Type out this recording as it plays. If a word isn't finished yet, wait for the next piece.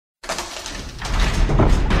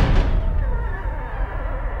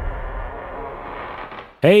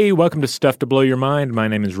Hey, welcome to Stuff to Blow Your Mind. My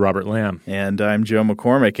name is Robert Lamb. And I'm Joe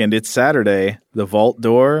McCormick, and it's Saturday. The vault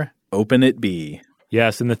door, open it be.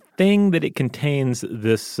 Yes, and the thing that it contains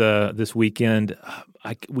this weekend,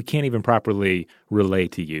 we can't even properly relay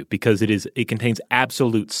to you because it contains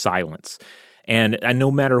absolute silence. And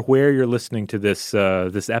no matter where you're listening to this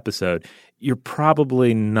episode, you're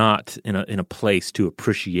probably not in a place to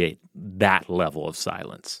appreciate that level of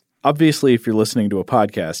silence. Obviously, if you're listening to a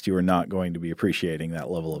podcast, you are not going to be appreciating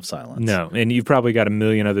that level of silence. No, and you've probably got a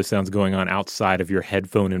million other sounds going on outside of your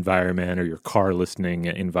headphone environment or your car listening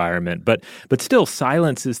environment. But still,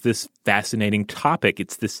 silence is this fascinating topic.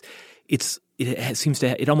 It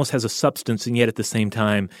almost has a substance, and yet at the same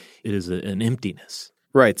time, it is an emptiness.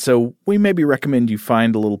 Right. So we maybe recommend you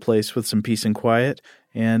find a little place with some peace and quiet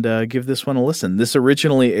and give this one a listen. This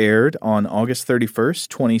originally aired on August 31st,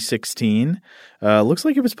 2016. Looks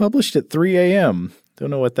like it was published at 3 a.m. Don't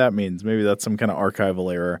know what that means. Maybe that's some kind of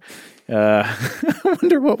archival error. I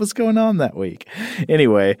wonder what was going on that week.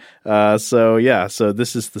 Anyway, so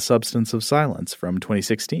this is The Substance of Silence from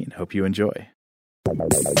 2016. Hope you enjoy.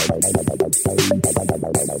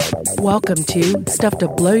 Welcome to Stuff to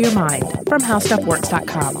Blow Your Mind from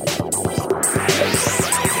HowStuffWorks.com.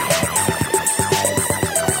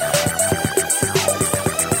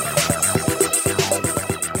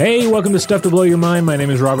 Hey, welcome to Stuff to Blow Your Mind. My name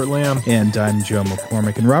is Robert Lamb. And I'm Joe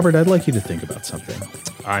McCormick. And Robert, I'd like you to think about something.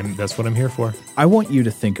 That's what I'm here for. I want you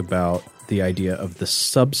to think about the idea of the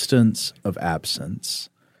substance of absence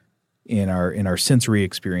in our sensory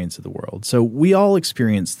experience of the world. So we all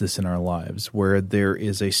experience this in our lives where there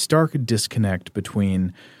is a stark disconnect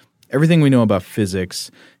between everything we know about physics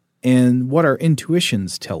and what our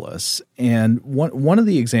intuitions tell us. And one of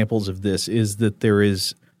the examples of this is that there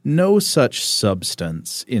is no such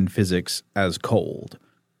substance in physics as cold,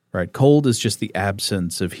 right? Cold is just the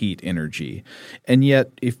absence of heat energy. And yet,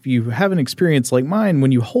 if you have an experience like mine,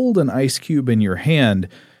 when you hold an ice cube in your hand,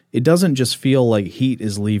 it doesn't just feel like heat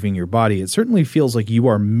is leaving your body. It certainly feels like you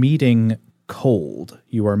are meeting cold.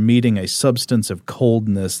 You are meeting a substance of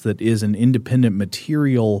coldness that is an independent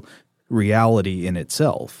material reality in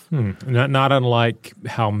itself. Not unlike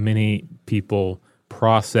how many people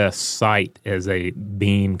process sight as a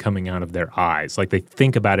beam coming out of their eyes. Like they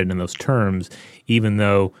think about it in those terms, even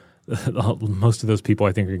though most of those people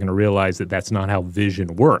I think are going to realize that that's not how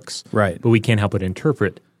vision works. Right. But we can't help but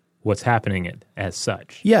interpret what's happening as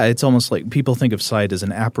such. Yeah, it's almost like people think of sight as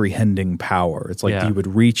an apprehending power. It's like you would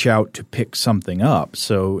reach out to pick something up.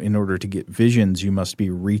 So in order to get visions, you must be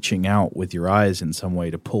reaching out with your eyes in some way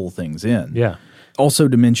to pull things in. Yeah. Also,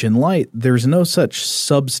 to mention light, there's no such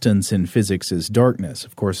substance in physics as darkness.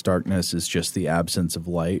 Of course, darkness is just the absence of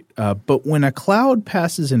light. But when a cloud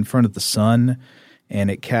passes in front of the sun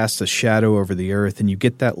and it casts a shadow over the earth and you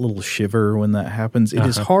get that little shiver when that happens, it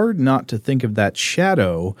is hard not to think of that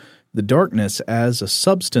shadow, the darkness, as a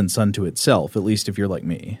substance unto itself, at least if you're like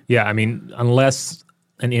me. Yeah, I mean, unless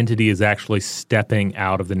an entity is actually stepping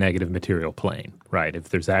out of the negative material plane, right? If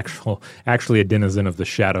there's actually a denizen of the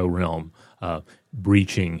shadow realm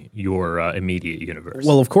breaching your immediate universe.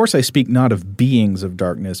 Well, of course, I speak not of beings of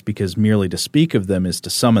darkness because merely to speak of them is to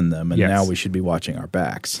summon them, and now we should be watching our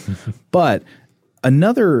backs. But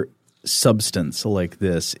another substance like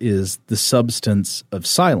this is the substance of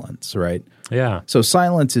silence, right? Yeah. So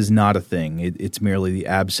silence is not a thing. It's merely the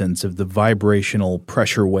absence of the vibrational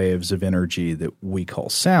pressure waves of energy that we call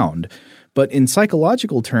sound. But in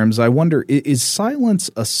psychological terms, I wonder, is silence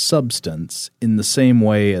a substance in the same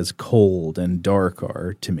way as cold and dark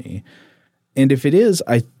are to me? And if it is,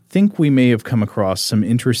 I think we may have come across some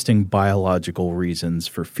interesting biological reasons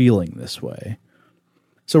for feeling this way.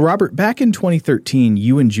 So, Robert, back in 2013,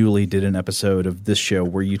 you and Julie did an episode of this show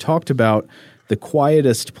where you talked about the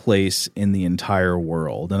quietest place in the entire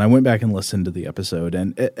world. And I went back and listened to the episode.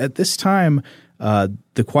 And at this time,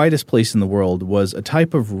 the quietest place in the world was a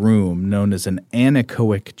type of room known as an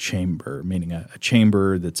anechoic chamber, meaning a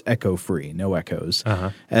chamber that's echo-free, no echoes,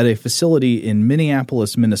 at a facility in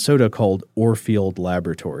Minneapolis, Minnesota called Orfield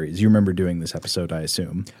Laboratories. You remember doing this episode, I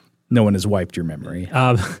assume. No one has wiped your memory.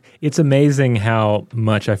 It's amazing how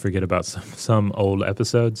much I forget about some old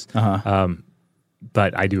episodes.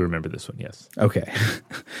 But I do remember this one, yes. Okay.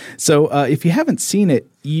 So if you haven't seen it,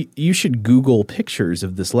 you should Google pictures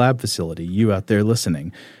of this lab facility, you out there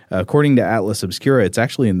listening. According to Atlas Obscura, it's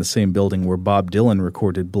actually in the same building where Bob Dylan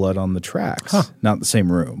recorded Blood on the Tracks. Not the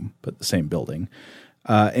same room, but the same building.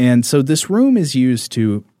 And so this room is used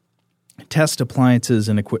to test appliances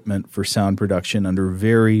and equipment for sound production under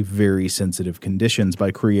very, very sensitive conditions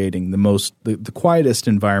by creating the quietest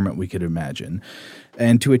environment we could imagine.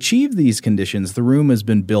 And to achieve these conditions, the room has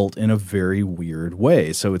been built in a very weird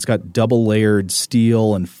way. So it's got double-layered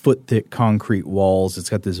steel and foot-thick concrete walls. It's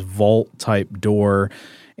got this vault-type door.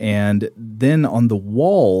 And then on the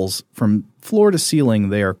walls, from floor to ceiling,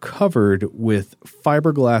 they are covered with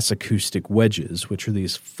fiberglass acoustic wedges, which are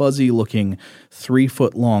these fuzzy-looking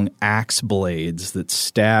 3-foot-long axe blades that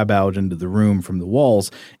stab out into the room from the walls.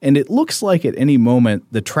 And it looks like at any moment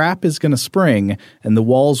the trap is going to spring and the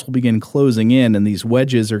walls will begin closing in, and these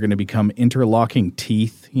wedges are going to become interlocking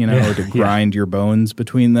teeth, or to grind your bones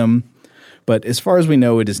between them. But as far as we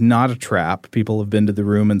know, it is not a trap. People have been to the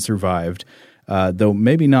room and survived. Though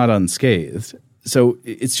maybe not unscathed. So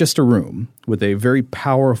it's just a room with a very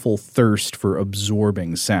powerful thirst for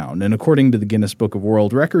absorbing sound. And according to the Guinness Book of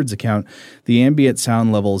World Records account, the ambient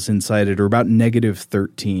sound levels inside it are about negative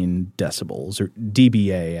 13 decibels, or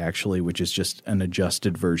dBA actually, which is just an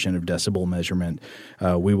adjusted version of decibel measurement.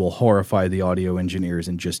 We will horrify the audio engineers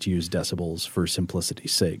and just use decibels for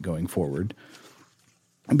simplicity's sake going forward.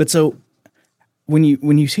 But so when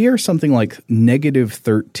you hear something like negative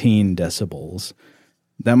 13 decibels,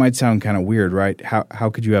 that might sound kind of weird, right? How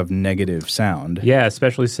could you have negative sound? Yeah,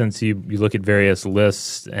 especially since you look at various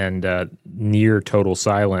lists and near total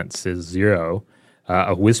silence is 0.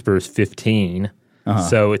 A whisper is 15.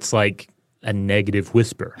 So it's like a negative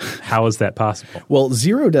whisper. How is that possible? Well,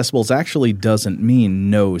 0 decibels actually doesn't mean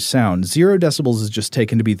no sound. 0 decibels is just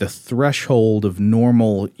taken to be the threshold of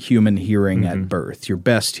normal human hearing at birth. Your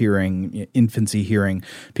best hearing, infancy hearing.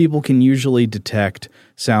 People can usually detect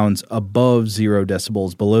sounds above 0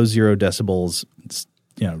 decibels. Below 0 decibels, it's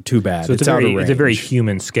too bad. So it's out of range. It's a very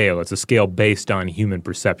human scale. It's a scale based on human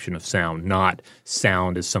perception of sound, not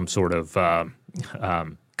sound as some sort of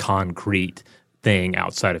concrete thing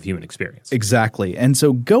outside of human experience. Exactly. And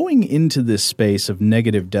so going into this space of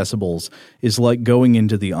negative decibels is like going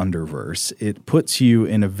into the underverse. It puts you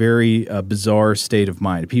in a very bizarre state of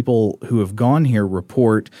mind. People who have gone here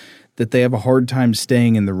report that they have a hard time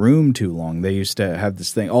staying in the room too long. They used to have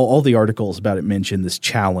this thing, all the articles about it mention this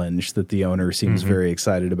challenge that the owner seems very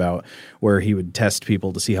excited about, where he would test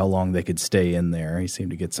people to see how long they could stay in there. He seemed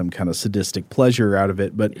to get some kind of sadistic pleasure out of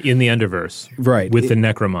it. But in the underverse. Right. With the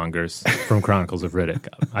necromongers from Chronicles of Riddick.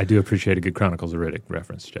 I do appreciate a good Chronicles of Riddick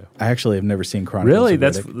reference, Joe. I actually have never seen Chronicles of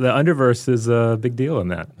Riddick. Really? The underverse is a big deal in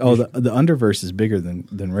that. Oh, the underverse is bigger than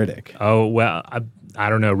Riddick. Oh, well, I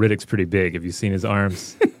don't know. Riddick's pretty big. Have you seen his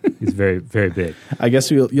arms? He's very, very big. I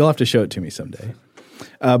guess you'll have to show it to me someday.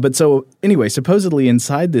 But so anyway, supposedly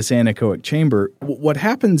inside this anechoic chamber, what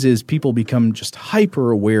happens is people become just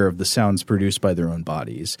hyper aware of the sounds produced by their own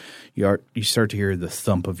bodies. You start to hear the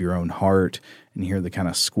thump of your own heart, and you hear the kind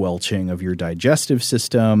of squelching of your digestive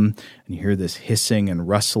system, and you hear this hissing and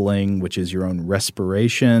rustling, which is your own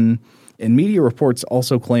respiration. And media reports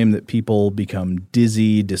also claim that people become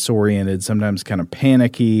dizzy, disoriented, sometimes kind of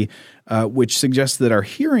panicky, which suggests that our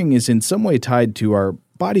hearing is in some way tied to our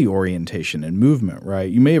body orientation and movement,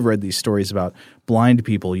 right? You may have read these stories about blind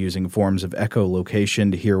people using forms of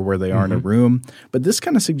echolocation to hear where they are in a room. But this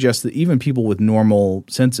kind of suggests that even people with normal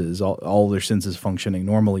senses, all their senses functioning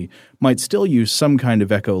normally, might still use some kind of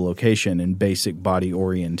echolocation in basic body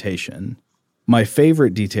orientation. My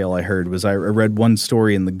favorite detail I heard was I read one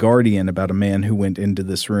story in The Guardian about a man who went into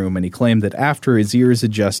this room, and he claimed that after his ears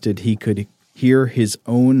adjusted, he could hear his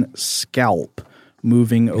own scalp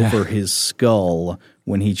moving over his skull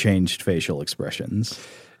when he changed facial expressions.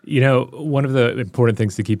 One of the important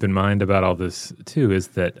things to keep in mind about all this, too, is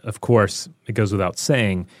that, of course, it goes without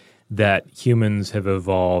saying that humans have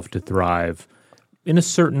evolved to thrive in a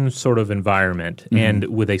certain sort of environment and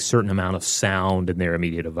with a certain amount of sound in their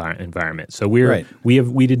immediate environment. So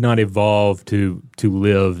we did not evolve to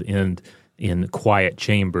live in quiet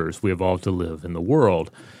chambers. We evolved to live in the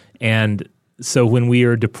world. And so when we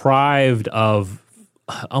are deprived of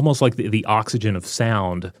almost like the oxygen of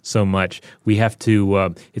sound so much, we have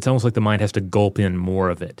to it's almost like the mind has to gulp in more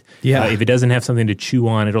of it. Yeah. If it doesn't have something to chew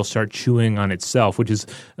on, it'll start chewing on itself, which is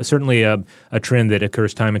certainly a trend that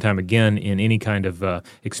occurs time and time again in any kind of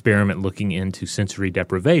experiment looking into sensory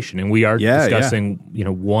deprivation. And we are discussing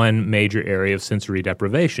one major area of sensory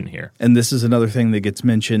deprivation here. And this is another thing that gets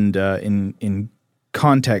mentioned in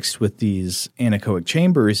context with these anechoic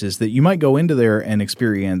chambers, is that you might go into there and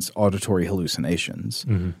experience auditory hallucinations.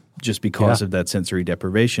 just because of that sensory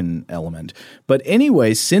deprivation element. But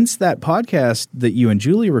anyway, since that podcast that you and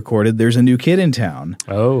Julie recorded, there's a new kid in town.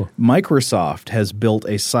 Oh. Microsoft has built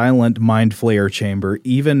a silent mind flayer chamber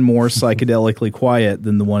even more psychedelically quiet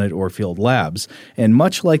than the one at Orfield Labs. And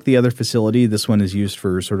much like the other facility, this one is used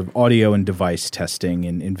for sort of audio and device testing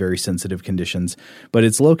in very sensitive conditions. But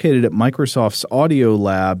it's located at Microsoft's Audio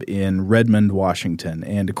Lab in Redmond, Washington.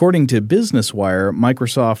 And according to Business Wire,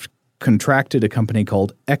 Microsoft contracted a company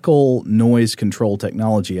called Eckel Noise Control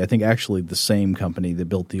Technology, I think actually the same company that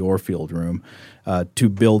built the Orfield room, to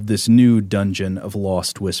build this new dungeon of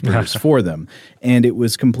lost whispers for them. And it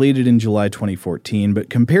was completed in July 2014, but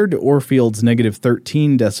compared to Orfield's negative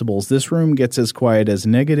 13 decibels, this room gets as quiet as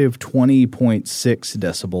negative 20.6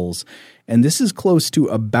 decibels. And this is close to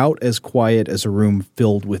about as quiet as a room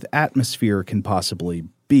filled with atmosphere can possibly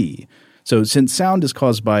be. So since sound is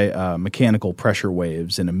caused by mechanical pressure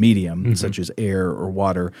waves in a medium, such as air or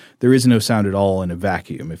water, there is no sound at all in a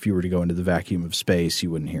vacuum. If you were to go into the vacuum of space,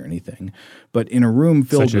 you wouldn't hear anything. But in a room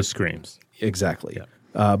filled Such as screams. Exactly.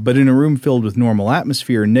 Yeah. But in a room filled with normal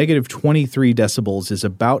atmosphere, negative 23 decibels is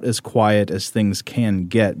about as quiet as things can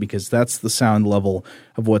get because that's the sound level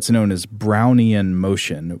of what's known as Brownian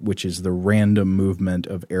motion, which is the random movement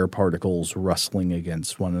of air particles rustling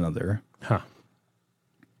against one another. Huh.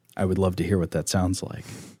 I would love to hear what that sounds like.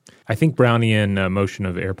 I think Brownian motion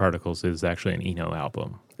of air particles is actually an Eno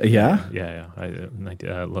album. Yeah? Yeah.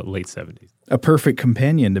 Late 70s. A perfect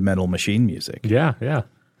companion to Metal Machine music. Yeah.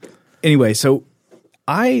 Anyway, so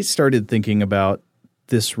I started thinking about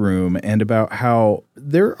this room and about how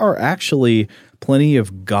there are actually plenty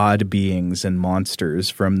of god beings and monsters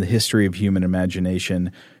from the history of human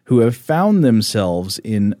imagination who have found themselves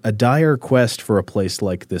in a dire quest for a place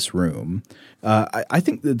like this room. I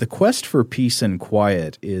think that the quest for peace and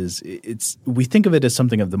quiet we think of it as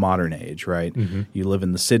something of the modern age, right? Mm-hmm. You live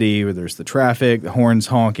in the city where there's the traffic, the horns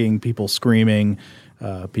honking, people screaming,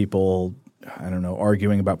 people, I don't know,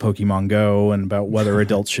 arguing about Pokemon Go and about whether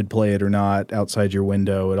adults should play it or not outside your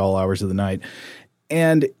window at all hours of the night.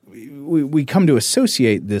 And we come to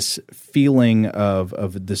associate this feeling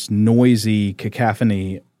of this noisy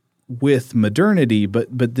cacophony with modernity,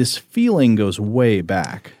 but this feeling goes way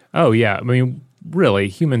back. Oh, yeah. I mean, really,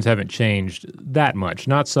 humans haven't changed that much.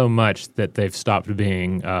 Not so much that they've stopped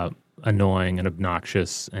being annoying and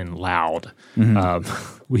obnoxious and loud.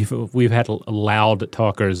 Mm-hmm. We've had loud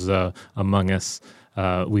talkers among us.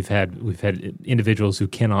 We've had individuals who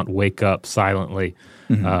cannot wake up silently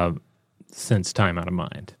since time out of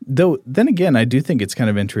mind. Though, then again, I do think it's kind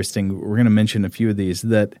of interesting. We're going to mention a few of these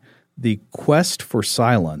that the quest for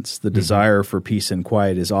silence, the desire for peace and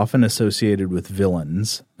quiet, is often associated with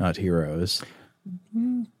villains, not heroes.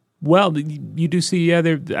 Well, you do see, I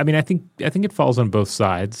think it falls on both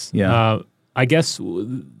sides. Yeah. I guess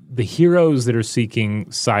the heroes that are seeking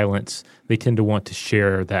silence, they tend to want to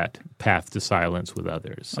share that path to silence with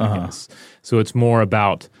others, I guess. So it's more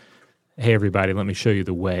about, hey, everybody, let me show you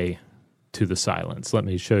the way to the silence. Let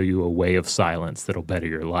me show you a way of silence that'll better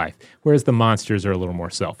your life. Whereas the monsters are a little more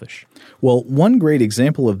selfish. Well, one great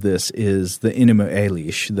example of this is the Enuma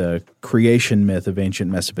Elish, the creation myth of ancient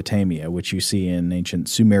Mesopotamia, which you see in ancient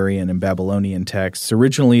Sumerian and Babylonian texts.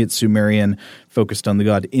 Originally, it's Sumerian, focused on the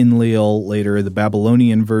god Enlil. Later, the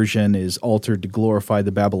Babylonian version is altered to glorify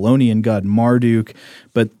the Babylonian god Marduk.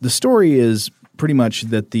 But the story is pretty much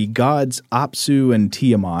that the gods Apsu and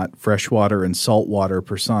Tiamat, freshwater and saltwater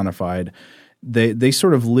personified, they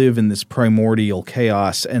sort of live in this primordial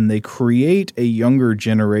chaos, and they create a younger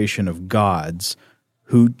generation of gods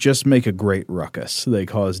who just make a great ruckus. They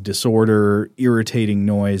cause disorder, irritating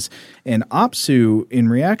noise, and Apsu, in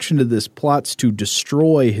reaction to this, plots to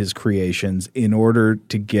destroy his creations in order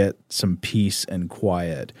to get some peace and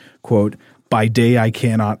quiet. Quote, "By day I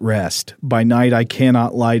cannot rest, by night I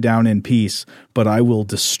cannot lie down in peace, but I will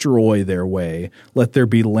destroy their way. Let there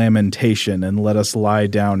be lamentation, and let us lie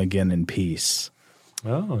down again in peace."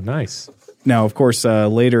 Oh, nice. Now, of course,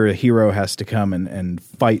 later a hero has to come and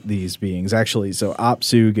fight these beings. Actually, so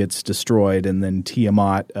Apsu gets destroyed, and then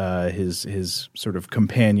Tiamat, his sort of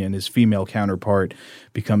companion, his female counterpart,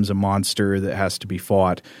 becomes a monster that has to be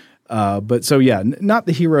fought. But so, yeah, not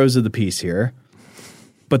the heroes of the piece here.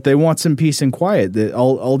 But they want some peace and quiet.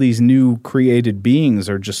 All these new created beings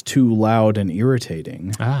are just too loud and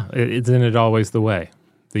irritating. Isn't it always the way?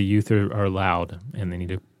 The youth are loud, and they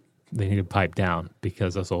need to pipe down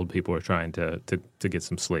because us old people are trying to get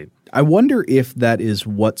some sleep. I wonder if that is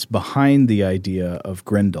what's behind the idea of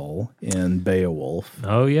Grendel in Beowulf.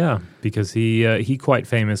 Oh yeah, because he quite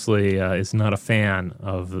famously is not a fan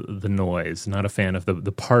of the noise, not a fan of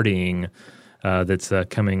the partying that's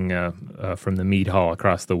coming from the mead hall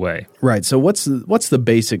across the way. Right. So what's the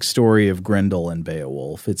basic story of Grendel and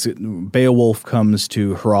Beowulf? Beowulf comes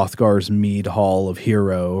to Hrothgar's mead hall of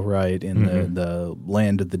Hero, right, in the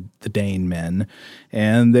land of the Dane men,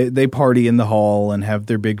 and they party in the hall and have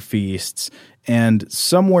their big feasts. And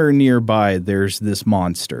somewhere nearby, there's this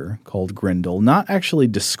monster called Grendel, not actually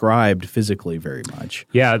described physically very much.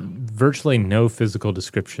 Yeah, virtually no physical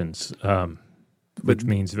descriptions. Which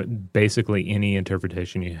means that basically any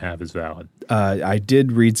interpretation you have is valid. I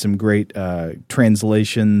did read some great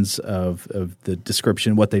translations of the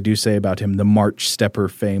description, what they do say about him. The march stepper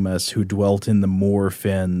famous, who dwelt in the moor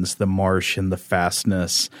fens, the marsh and the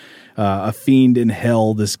fastness. A fiend in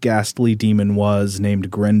hell this ghastly demon was,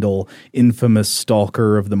 named Grendel, infamous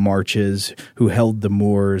stalker of the marches, who held the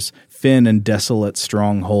moors, fen and desolate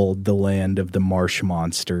stronghold, the land of the marsh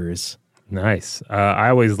monsters. Nice. I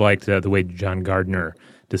always liked the way John Gardner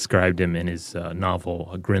described him in his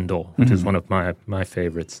novel Grendel, which is one of my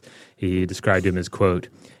favorites. He described him as, quote,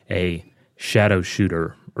 a shadow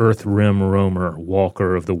shooter, earth rim roamer,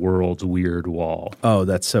 walker of the world's weird wall. Oh,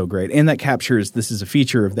 that's so great. And that captures, this is a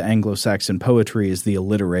feature of the Anglo-Saxon poetry, is the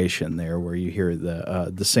alliteration there, where you hear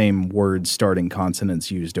the same word starting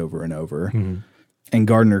consonants used over and over. Mm-hmm. And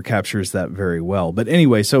Gardner captures that very well. But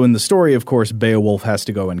anyway, so in the story, of course, Beowulf has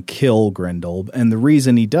to go and kill Grendel. And the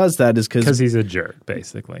reason he does that is because he's a jerk,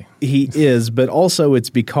 basically. He is, but also it's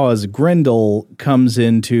because Grendel comes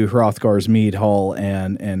into Hrothgar's mead hall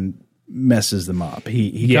and messes them up.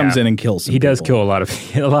 He comes in and kills some people. He does kill a lot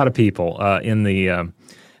of people in the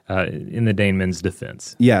Danemen's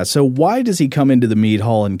defense. Yeah, so why does he come into the mead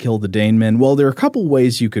hall and kill the Danemen? Well, there are a couple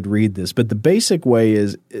ways you could read this, but the basic way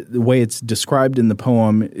is the way it's described in the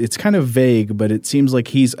poem. It's kind of vague, but it seems like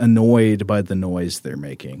he's annoyed by the noise they're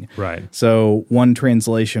making. Right. So one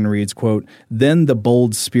translation reads, quote, "Then the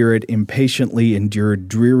bold spirit impatiently endured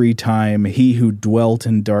dreary time, he who dwelt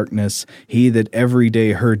in darkness, he that every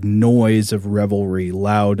day heard noise of revelry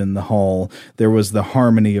loud in the hall. There was the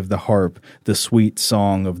harmony of the harp, the sweet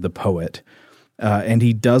song of the poet." And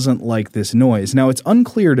he doesn't like this noise. Now, it's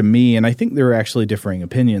unclear to me, and I think there are actually differing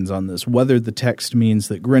opinions on this, whether the text means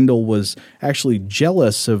that Grendel was actually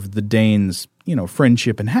jealous of the Danes'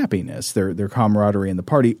 friendship and happiness, their camaraderie in the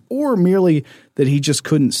party, or merely that he just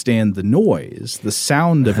couldn't stand the noise. The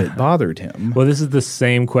sound of it bothered him. Well, this is the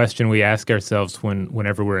same question we ask ourselves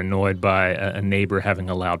whenever we're annoyed by a neighbor having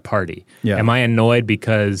a loud party. Yeah. Am I annoyed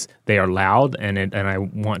because they are loud and I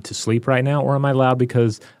want to sleep right now, or am I loud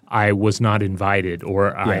because I was not invited,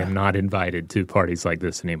 or I am not invited to parties like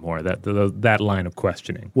this anymore? That line of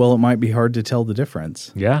questioning. Well, it might be hard to tell the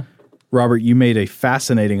difference. Yeah. Robert, you made a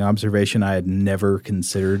fascinating observation I had never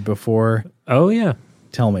considered before. Oh, yeah.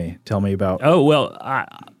 Tell me about... Oh, well,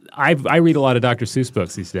 I read a lot of Dr. Seuss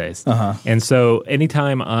books these days. Uh-huh. And so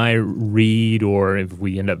anytime I read, or if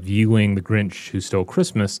we end up viewing The Grinch Who Stole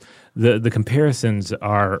Christmas, the comparisons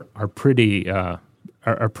are pretty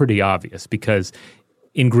obvious, because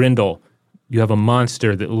in Grendel, you have a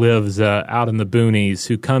monster that lives out in the boonies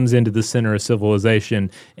who comes into the center of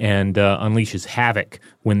civilization and unleashes havoc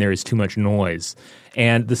when there is too much noise.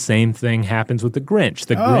 And the same thing happens with the Grinch.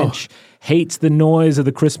 The Grinch hates the noise of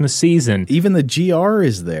the Christmas season. Even the GR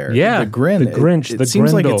is there. Yeah, the Grinch. It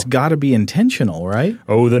seems like it's got to be intentional, right?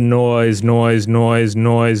 Oh, the noise, noise, noise,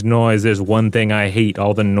 noise, noise. There's one thing I hate,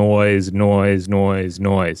 all the noise, noise, noise,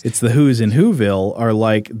 noise. It's the Who's in Whoville are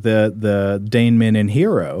like the Danemen in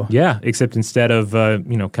Hero. Yeah, except instead of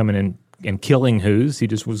coming in and killing Who's,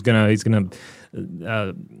 he's gonna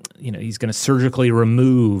surgically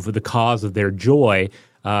remove the cause of their joy,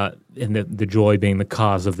 and the joy being the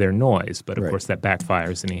cause of their noise. But of course that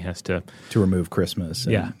backfires, and he has to remove Christmas.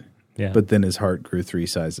 Yeah. But then his heart grew 3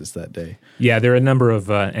 sizes that day. Yeah, there are a number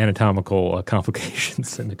of anatomical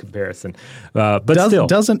complications in the comparison. But still.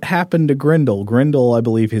 Doesn't happen to Grendel. Grendel, I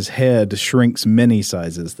believe his head shrinks many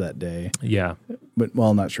sizes that day. Yeah. But,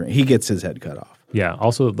 not shrink. He gets his head cut off. Yeah,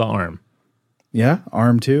 also the arm. Yeah,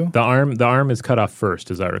 arm too? The arm is cut off first,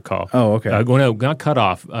 as I recall. Oh, okay. No, not cut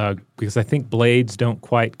off, because I think blades don't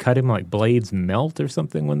quite cut him. Like blades melt or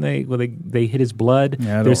something when they hit his blood.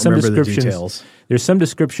 Yeah, I don't remember the details. There's some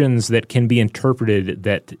descriptions that can be interpreted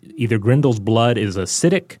that either Grendel's blood is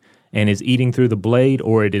acidic and is eating through the blade,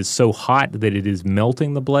 or it is so hot that it is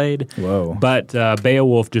melting the blade. Whoa. But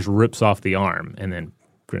Beowulf just rips off the arm, and then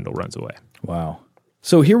Grendel runs away. Wow.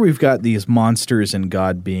 So here we've got these monsters and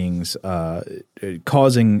god beings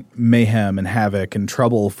causing mayhem and havoc and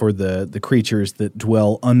trouble for the creatures that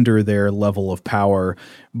dwell under their level of power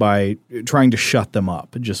by trying to shut them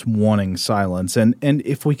up, just wanting silence. And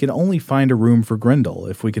if we could only find a room for Grendel,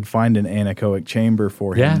 if we could find an anechoic chamber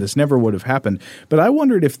for him, this never would have happened. But I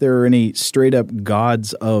wondered if there are any straight-up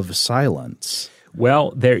gods of silence.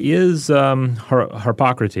 Well, there is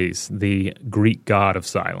Harpocrates, the Greek god of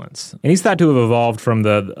silence. And he's thought to have evolved from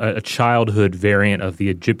a childhood variant of the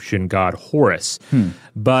Egyptian god Horus.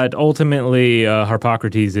 But ultimately,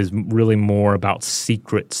 Harpocrates is really more about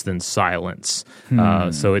secrets than silence.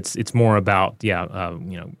 So it's more about,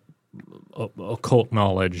 occult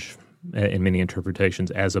knowledge in many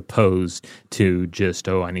interpretations as opposed to just,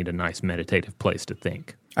 I need a nice meditative place to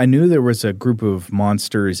think. I knew there was a group of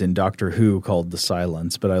monsters in Doctor Who called the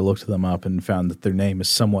Silence, but I looked them up and found that their name is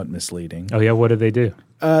somewhat misleading. Oh, yeah? What do they do?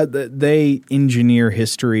 They engineer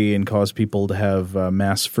history and cause people to have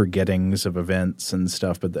mass forgettings of events and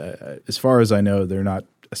stuff, but as far as I know, they're not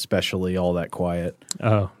especially all that quiet.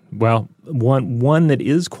 Oh, well, one that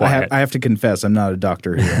is quiet. I have to confess, I'm not a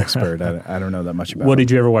Doctor Who expert. I don't know that much about it.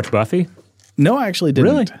 Did you ever watch Buffy? No, I actually didn't.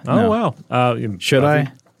 Really? Oh, No. wow. Should Buffy?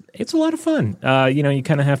 I? It's a lot of fun. You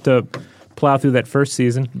kind of have to plow through that first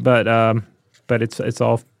season, but it's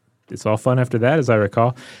all fun after that, as I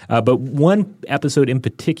recall. But one episode in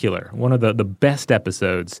particular, one of the best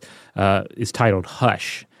episodes, is titled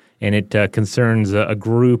Hush, and it concerns a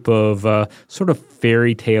group of sort of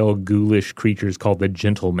fairy tale ghoulish creatures called the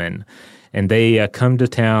Gentlemen. And they come to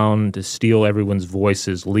town to steal everyone's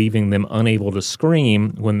voices, leaving them unable to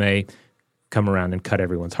scream when they come around and cut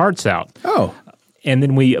everyone's hearts out. Oh. And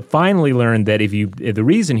then we finally learned that the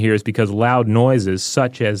reason here is because loud noises,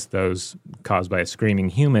 such as those caused by a screaming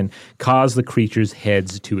human, cause the creature's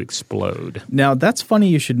heads to explode. Now, that's funny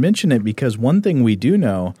you should mention it, because one thing we do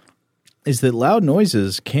know is that loud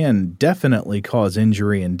noises can definitely cause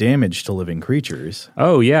injury and damage to living creatures.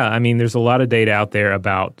 Oh, yeah. I mean, there's a lot of data out there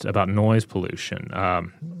about noise pollution.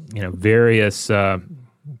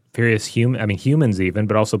 Various humans even,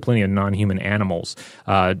 but also plenty of non-human animals.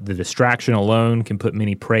 The distraction alone can put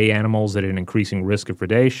many prey animals at an increasing risk of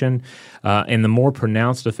predation, and the more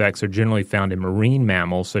pronounced effects are generally found in marine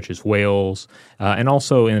mammals such as whales and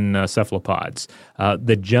also in cephalopods.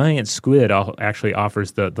 The giant squid actually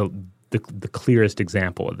offers the clearest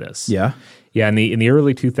example of this. Yeah? Yeah, in the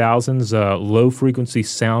early 2000s, low-frequency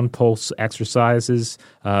sound pulse exercises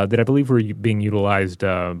that I believe were being utilized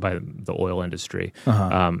by the oil industry.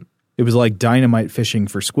 It was like dynamite fishing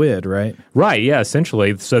for squid, right? Right, yeah,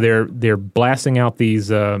 essentially. So they're blasting out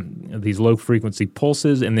these low-frequency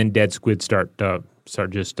pulses, and then dead squid start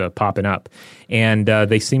just popping up. And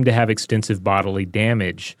they seem to have extensive bodily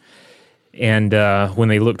damage. And when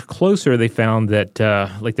they looked closer, they found that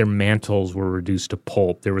their mantles were reduced to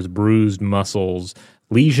pulp. There was bruised muscles,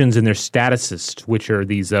 lesions in their statocysts, which are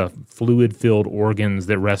these fluid-filled organs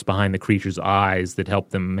that rest behind the creature's eyes that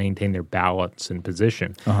help them maintain their balance and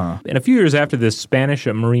position. And a few years after this, Spanish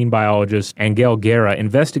marine biologist Angel Guerra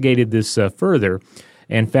investigated this further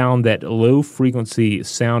and found that low-frequency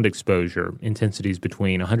sound exposure, intensities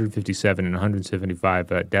between 157 and 175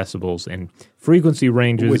 decibels, and frequency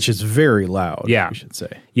ranges... Which is very loud, yeah. we should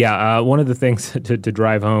say. Yeah, one of the things to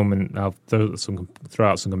drive home, and I'll throw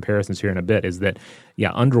out some comparisons here in a bit, is that,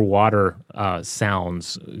 underwater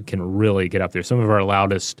sounds can really get up there. Some of our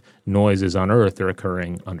loudest noises on Earth are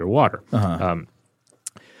occurring underwater.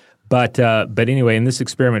 But anyway, in this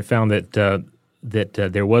experiment found that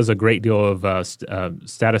there was a great deal of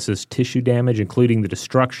statocyst tissue damage, including the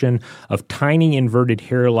destruction of tiny inverted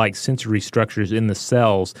hair-like sensory structures in the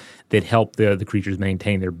cells that help the creatures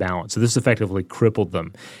maintain their balance. So this effectively crippled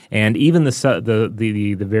them. And even the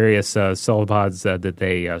various cephalopods that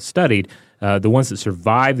they studied, the ones that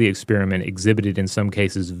survived the experiment exhibited in some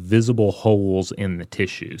cases visible holes in the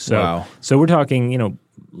tissue. So we're talking,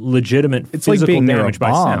 legitimate it's physical like being damage near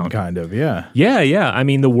a bomb, by sound. kind of, yeah. Yeah. I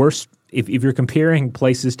mean, the worst. If you're comparing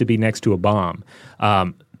places to be next to a bomb,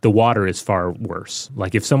 the water is far worse.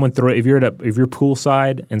 Like if you're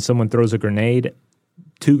poolside and someone throws a grenade,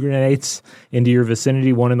 2 grenades into your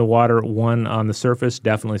vicinity, one in the water, one on the surface,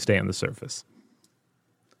 definitely stay on the surface.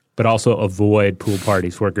 But also avoid pool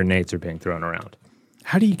parties where grenades are being thrown around.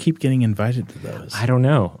 How do you keep getting invited to those? I don't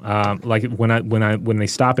know. Like when they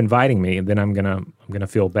stop inviting me, then I'm gonna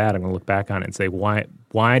feel bad. I'm gonna look back on it and say,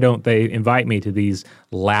 why don't they invite me to these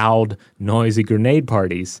loud, noisy grenade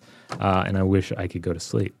parties? And I wish I could go to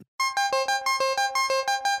sleep.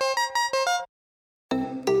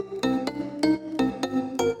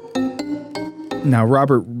 Now,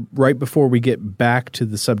 Robert, right before we get back to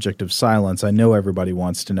the subject of silence, I know everybody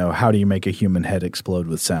wants to know, how do you make a human head explode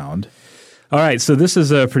with sound? All right, so this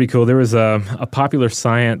is pretty cool. There was a Popular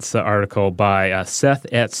Science article by Seth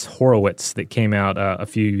Etz Horowitz that came out a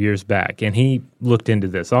few years back, and he looked into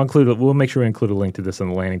this. We'll make sure we include a link to this on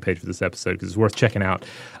the landing page for this episode because it's worth checking out.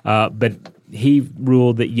 But he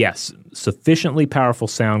ruled that, yes, sufficiently powerful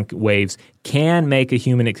sound waves can make a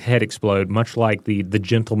human head explode, much like the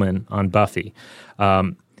gentleman on Buffy,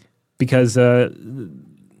 because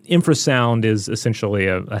infrasound is essentially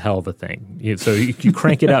a hell of a thing. So you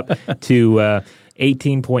crank it up to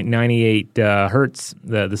 18.98 hertz,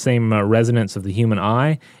 the same resonance of the human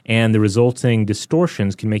eye, and the resulting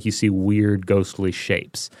distortions can make you see weird, ghostly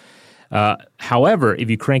shapes. However, if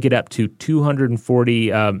you crank it up to 240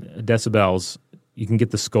 decibels, you can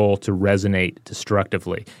get the skull to resonate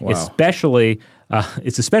destructively. Wow.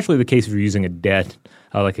 It's especially the case if you're using a dead,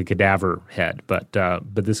 like a cadaver head. But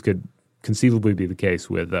this could conceivably be the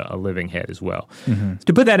case with a living head as well. Mm-hmm.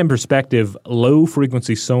 To put that in perspective,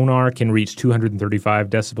 low-frequency sonar can reach 235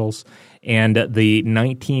 decibels, and the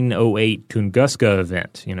 1908 Tunguska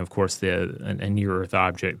event, of course, a near-Earth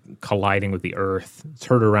object colliding with the Earth, it's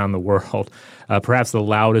heard around the world, perhaps the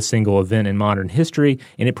loudest single event in modern history,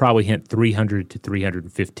 and it probably hit 300 to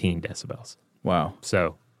 315 decibels. Wow.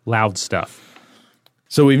 So, loud stuff.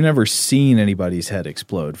 So we've never seen anybody's head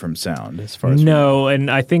explode from sound, as far as no,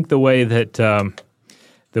 and I think the way that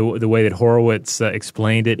the way that Horowitz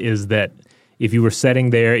explained it is that if you were sitting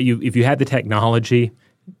there, if you had the technology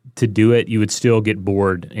to do it, you would still get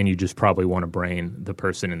bored, and you just probably want to brain the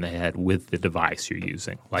person in the head with the device you're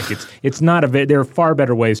using. Like it's not there are far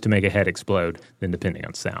better ways to make a head explode than depending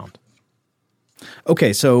on sound.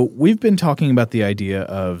 Okay, so we've been talking about the idea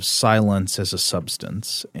of silence as a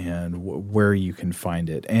substance and where you can find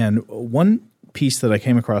it. And one piece that I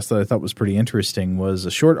came across that I thought was pretty interesting was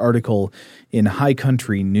a short article in High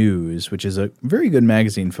Country News, which is a very good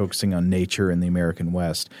magazine focusing on nature in the American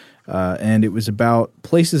West. And it was about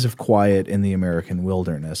places of quiet in the American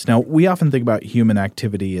wilderness. Now, we often think about human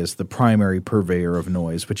activity as the primary purveyor of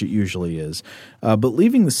noise, which it usually is. But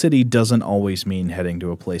leaving the city doesn't always mean heading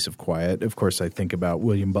to a place of quiet. Of course, I think about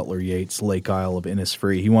William Butler Yeats' Lake Isle of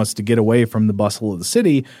Innisfree. He wants to get away from the bustle of the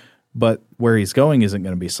city, but where he's going isn't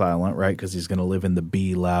going to be silent, right? Because he's going to live in the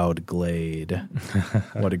Be Loud Glade.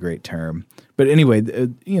 What a great term. But anyway,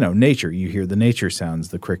 nature. You hear the nature sounds,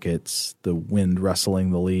 the crickets, the wind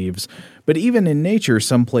rustling the leaves. But even in nature,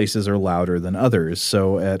 some places are louder than others.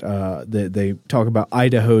 So they talk about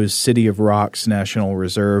Idaho's City of Rocks National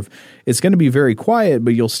Reserve. It's going to be very quiet,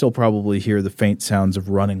 but you'll still probably hear the faint sounds of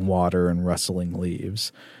running water and rustling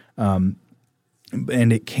leaves.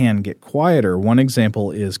 And it can get quieter. One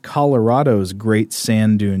example is Colorado's Great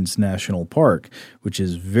Sand Dunes National Park, which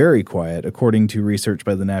is very quiet. According to research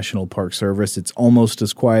by the National Park Service, it's almost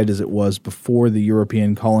as quiet as it was before the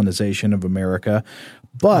European colonization of America.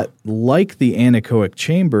 But like the anechoic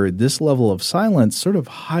chamber, this level of silence sort of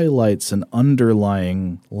highlights an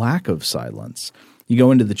underlying lack of silence. You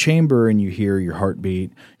go into the chamber and you hear your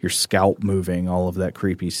heartbeat, your scalp moving, all of that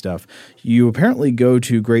creepy stuff. You apparently go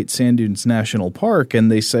to Great Sand Dunes National Park and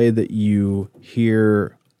they say that you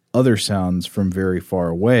hear other sounds from very far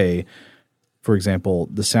away. For example,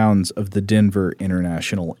 the sounds of the Denver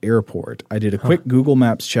International Airport. I did a quick Google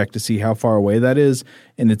Maps check to see how far away that is,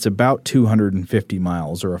 and it's about 250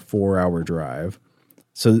 miles or a 4-hour drive.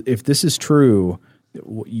 So if this is true,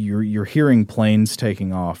 you're hearing planes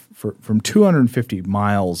taking off from 250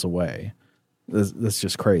 miles away. That's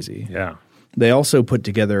just crazy. Yeah. They also put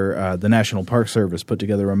together, the National Park Service put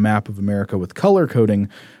together a map of America with color coding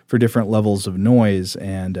for different levels of noise.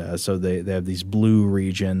 And so they have these blue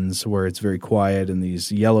regions where it's very quiet and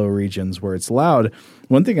these yellow regions where it's loud.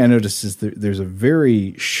 One thing I noticed is that there's a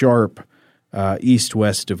very sharp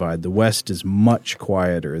east-west divide. The west is much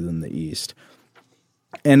quieter than the east.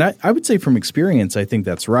 And I would say from experience, I think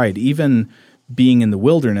that's right. Even being in the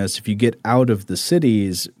wilderness, if you get out of the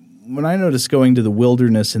cities, when I notice going to the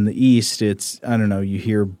wilderness in the east, it's, I don't know, you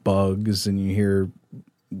hear bugs and you hear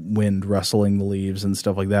wind rustling the leaves and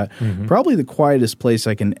stuff like that. Mm-hmm. Probably the quietest place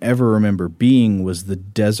I can ever remember being was the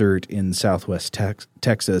desert in southwest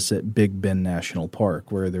Texas at Big Bend National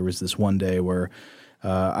Park, where there was this one day where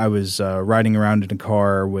I was riding around in a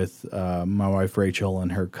car with my wife Rachel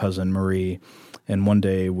and her cousin Marie. And one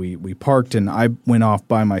day we parked and I went off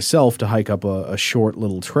by myself to hike up a short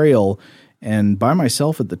little trail. And by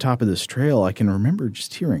myself at the top of this trail, I can remember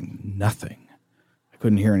just hearing nothing. I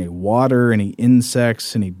couldn't hear any water, any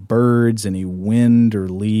insects, any birds, any wind or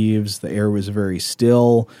leaves. The air was very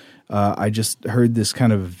still. I just heard this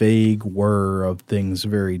kind of vague whir of things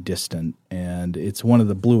very distant, and it's one of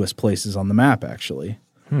the bluest places on the map, actually.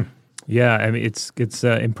 Yeah, I mean, it's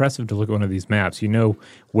impressive to look at one of these maps. You know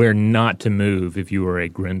where not to move if you were a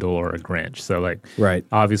Grendel or a Grinch. So, right.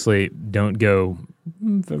 Obviously, don't go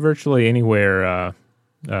virtually anywhere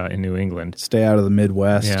in New England. Stay out of the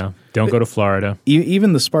Midwest. Yeah, don't go to Florida.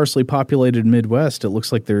 Even the sparsely populated Midwest, it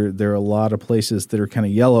looks like there are a lot of places that are kind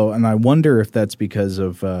of yellow, and I wonder if that's because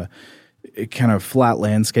of kind of flat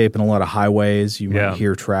landscape and a lot of highways. You might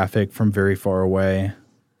hear traffic from very far away.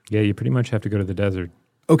 Yeah, you pretty much have to go to the desert.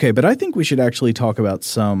 Okay, but I think we should actually talk about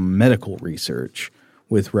some medical research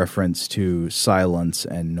with reference to silence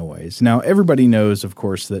and noise. Now, everybody knows, of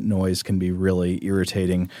course, that noise can be really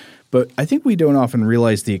irritating, but I think we don't often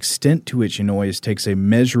realize the extent to which noise takes a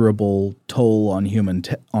measurable toll on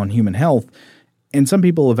human health, and some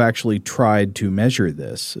people have actually tried to measure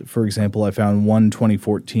this. For example, I found one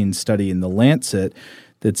 2014 study in The Lancet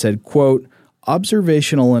that said, quote,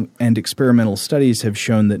 observational and experimental studies have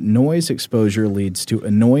shown that noise exposure leads to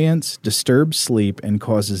annoyance, disturbs sleep, and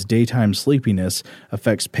causes daytime sleepiness,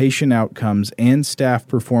 affects patient outcomes and staff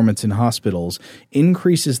performance in hospitals,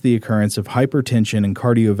 increases the occurrence of hypertension and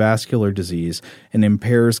cardiovascular disease, and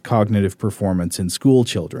impairs cognitive performance in school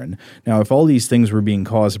children. Now, if all these things were being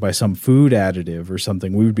caused by some food additive or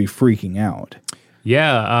something, we would be freaking out.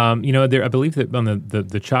 Yeah, I believe that on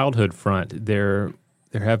the childhood front, there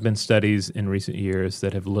have been studies in recent years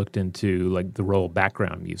that have looked into like the role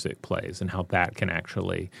background music plays and how that can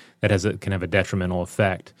actually can have a detrimental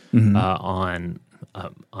effect on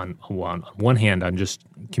one hand on just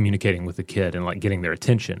communicating with the kid and like getting their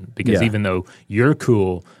attention, because even though you're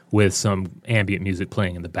cool with some ambient music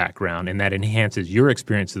playing in the background and that enhances your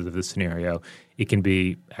experiences of the scenario, it can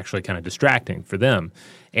be actually kind of distracting for them.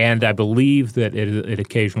 And I believe that it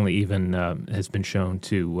occasionally even has been shown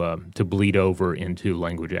to bleed over into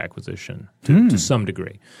language acquisition to some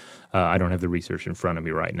degree. I don't have the research in front of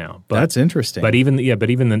me right now. But, that's interesting. But even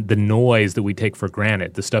the noise that we take for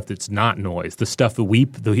granted, the stuff that's not noise, the stuff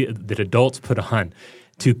that adults put on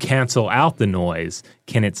to cancel out the noise,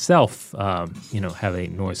 can itself have a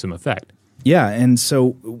noisome effect. Yeah, and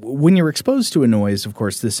so when you're exposed to a noise, of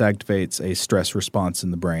course, this activates a stress response in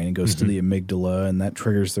the brain. It goes to the amygdala, and that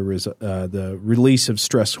triggers the release of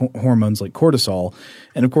stress hormones like cortisol.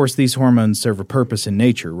 And, of course, these hormones serve a purpose in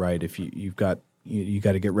nature, right? If you got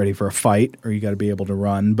to get ready for a fight or you got to be able to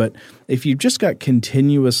run. But if you've just got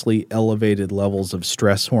continuously elevated levels of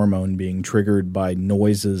stress hormone being triggered by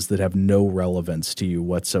noises that have no relevance to you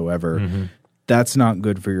whatsoever, that's not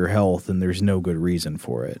good for your health, and there's no good reason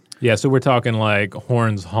for it. Yeah, so we're talking like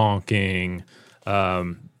horns honking,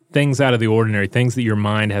 things out of the ordinary, things that your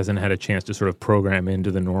mind hasn't had a chance to sort of program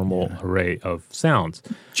into the normal array of sounds.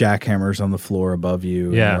 Jackhammers on the floor above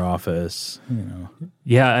you in your office.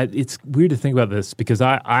 Yeah, it's weird to think about this because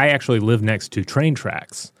I actually live next to train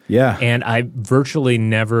tracks. Yeah. And I virtually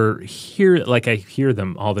never hear – I hear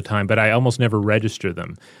them all the time, but I almost never register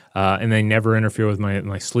them. And they never interfere with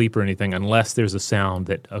my sleep or anything unless there's a sound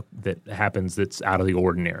that happens that's out of the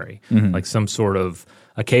ordinary. Like some sort of –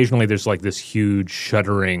 occasionally there's like this huge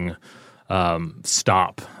shuddering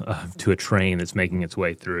stop to a train that's making its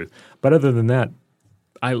way through. But other than that,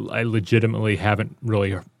 I legitimately haven't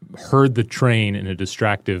really heard the train in a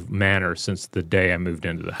distractive manner since the day I moved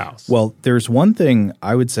into the house. Well, there's one thing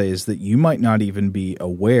I would say is that you might not even be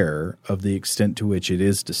aware of the extent to which it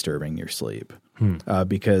is disturbing your sleep.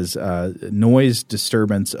 Because noise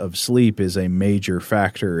disturbance of sleep is a major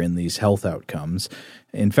factor in these health outcomes.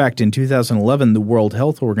 In fact, in 2011, the World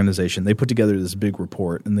Health Organization, they put together this big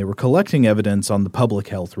report, and they were collecting evidence on the public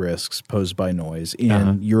health risks posed by noise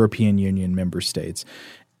in European Union member states.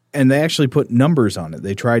 And they actually put numbers on it.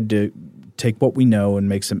 They tried to take what we know and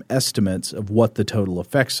make some estimates of what the total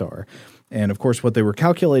effects are. And, of course, what they were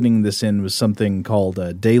calculating this in was something called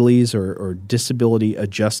DALYs or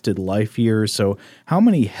disability-adjusted life years. So how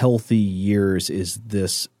many healthy years is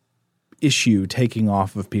this issue taking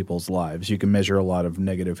off of people's lives? You can measure a lot of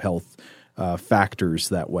negative health factors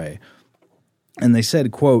that way. And they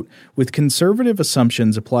said, quote, with conservative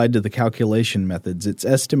assumptions applied to the calculation methods, it's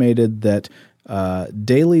estimated that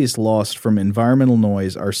DALYs lost from environmental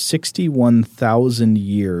noise are 61,000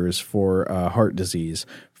 years for heart disease,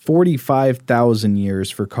 45,000 years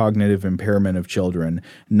for cognitive impairment of children,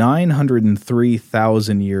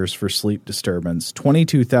 903,000 years for sleep disturbance,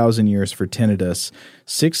 22,000 years for tinnitus,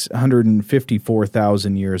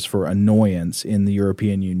 654,000 years for annoyance in the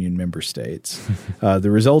European Union member states. The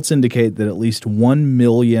results indicate that at least 1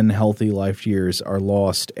 million healthy life years are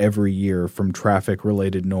lost every year from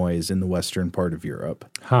traffic-related noise in the western part of Europe.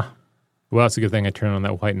 Huh. Well, it's a good thing I turn on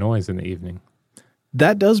that white noise in the evening.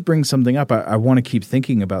 That does bring something up I want to keep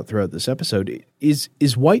thinking about throughout this episode. Is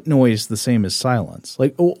white noise the same as silence?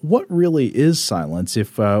 Like, what really is silence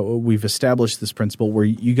if we've established this principle where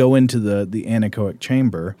you go into the anechoic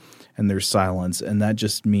chamber and there's silence, and that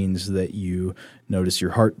just means that you notice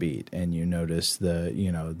your heartbeat and you notice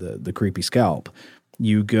the creepy scalp.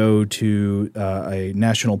 You go to a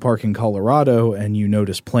national park in Colorado and you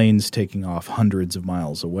notice planes taking off hundreds of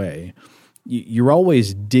miles away. You're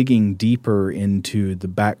always digging deeper into the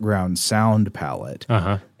background sound palette.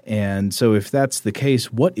 Uh-huh. And so if that's the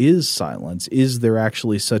case, what is silence? Is there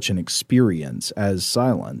actually such an experience as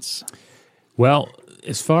silence? Well,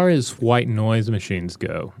 as far as white noise machines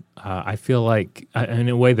go, I feel like, in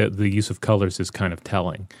a way, that the use of colors is kind of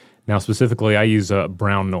telling. Now, specifically, I use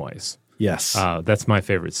brown noise. Yes. That's my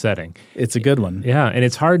favorite setting. It's a good one. Yeah, and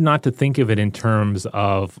it's hard not to think of it in terms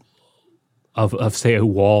of say, a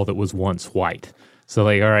wall that was once white. So,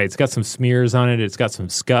 like, all right, it's got some smears on it. It's got some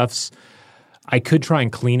scuffs. I could try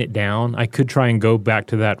and clean it down. I could try and go back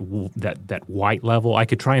to that white level. I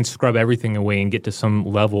could try and scrub everything away and get to some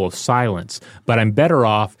level of silence. But I'm better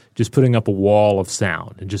off just putting up a wall of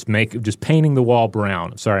sound and just painting the wall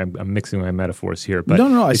brown. Sorry, I'm mixing my metaphors here. But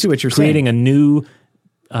no, I see what you're creating saying.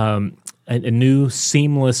 a new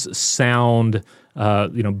seamless sound,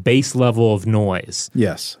 base level of noise.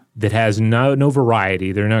 Yes. That has no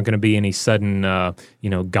variety. There are not going to be any sudden,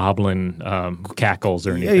 goblin cackles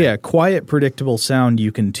or anything. Yeah. Quiet, predictable sound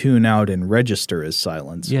you can tune out and register as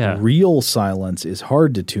silence. Yeah. Real silence is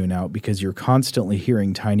hard to tune out because you're constantly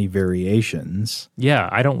hearing tiny variations. Yeah,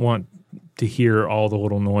 I don't want to hear all the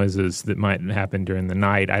little noises that might happen during the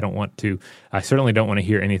night. I certainly don't want to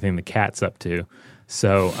hear anything the cat's up to.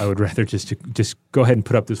 So I would rather just go ahead and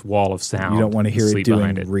put up this wall of sound. You don't want to hear it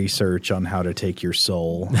doing it. research on how to take your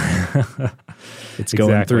soul. It's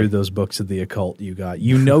going through those books of the occult you got.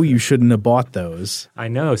 You know you shouldn't have bought those. I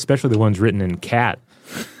know, especially the ones written in cat.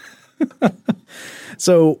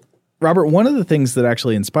 So, Robert, one of the things that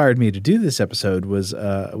actually inspired me to do this episode was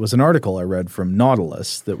an article I read from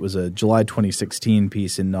Nautilus that was a July 2016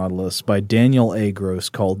 piece in Nautilus by Daniel A. Gross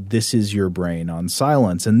called "This Is Your Brain on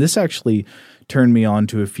Silence." And this actually turned me on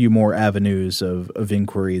to a few more avenues of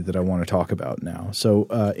inquiry that I want to talk about now. So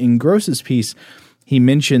in Gross's piece, he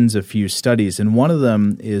mentions a few studies, and one of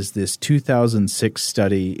them is this 2006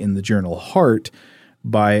 study in the journal Heart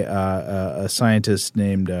by a scientist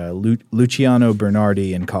named Luciano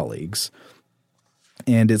Bernardi and colleagues.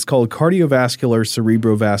 And it's called Cardiovascular,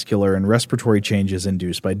 Cerebrovascular, and Respiratory Changes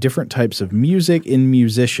Induced by Different Types of Music in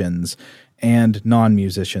Musicians and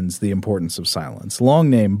Non-Musicians, the Importance of Silence. Long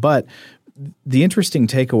name, but the interesting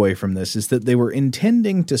takeaway from this is that they were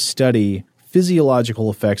intending to study physiological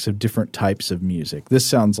effects of different types of music. This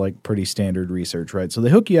sounds like pretty standard research, right? So they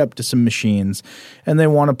hook you up to some machines and they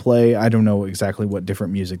want to play, I don't know exactly what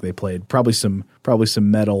different music they played, probably some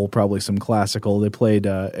metal, probably some classical. They played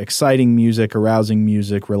exciting music, arousing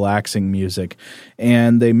music, relaxing music,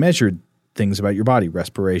 and they measured things about your body,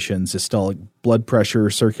 respiration, systolic blood pressure,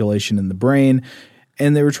 circulation in the brain.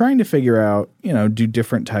 And they were trying to figure out, do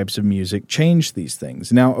different types of music change these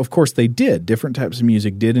things? Now, of course, they did. Different types of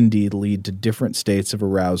music did indeed lead to different states of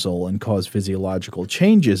arousal and cause physiological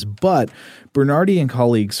changes. But Bernardi and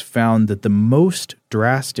colleagues found that the most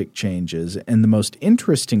drastic changes and the most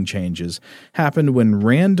interesting changes happened when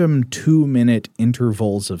random 2-minute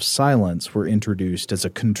intervals of silence were introduced as a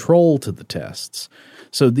control to the tests.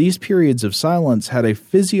 So these periods of silence had a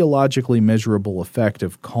physiologically measurable effect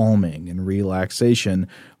of calming and relaxation,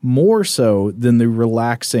 more so than the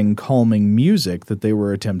relaxing, calming music that they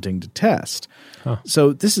were attempting to test. Huh.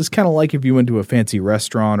 So this is kind of like if you went to a fancy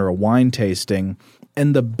restaurant or a wine tasting,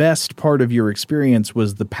 and the best part of your experience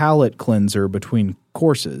was the palate cleanser between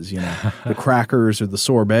courses, the crackers or the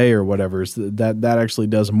sorbet or whatever. That actually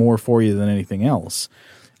does more for you than anything else.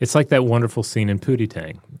 It's like that wonderful scene in Pootie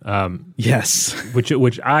Tang. Yes,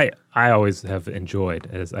 which I always have enjoyed.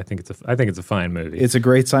 As I think it's a fine movie. It's a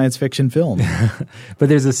great science fiction film. But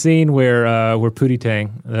there's a scene where Pootie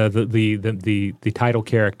Tang, the title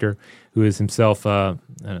character, who is himself an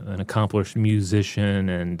accomplished musician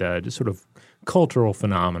and just sort of cultural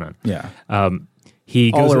phenomenon. Yeah.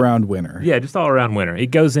 He goes all-around winner. Yeah, just all-around winner. He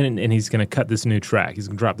goes in and he's going to cut this new track. He's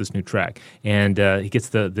going to drop this new track. And he gets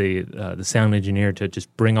the sound engineer to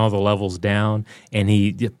just bring all the levels down, and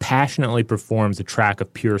he passionately performs a track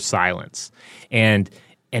of pure silence. And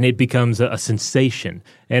it becomes a sensation.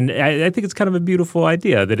 And I think it's kind of a beautiful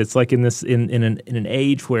idea that it's like in an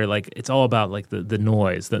age where like it's all about like the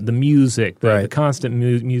noise, the music, the constant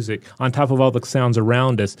music on top of all the sounds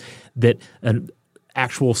around us, that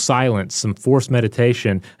actual silence, some forced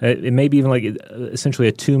meditation, it may be even like essentially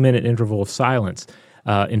a 2-minute interval of silence,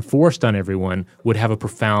 enforced on everyone would have a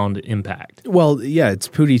profound impact. Well, yeah, it's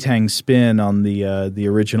Pootie Tang's spin on the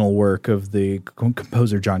original work of the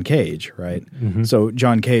composer John Cage, right? Mm-hmm. So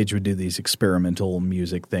John Cage would do these experimental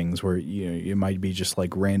music things where it might be just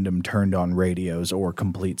like random turned on radios or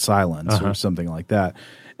complete silence or something like that,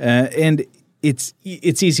 and it's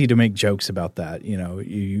easy to make jokes about that.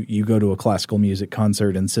 You go to a classical music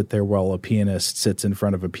concert and sit there while a pianist sits in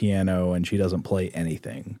front of a piano and she doesn't play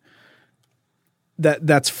anything.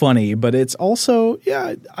 That's funny, but it's also,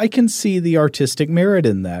 I can see the artistic merit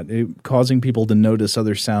in that, causing people to notice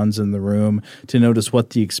other sounds in the room, to notice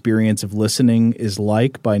what the experience of listening is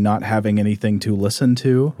like by not having anything to listen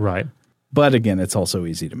to. Right. But again, it's also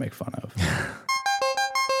easy to make fun of.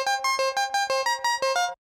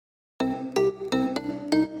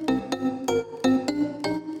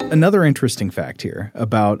 Another interesting fact here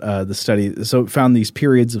about the study, so it found these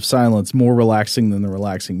periods of silence more relaxing than the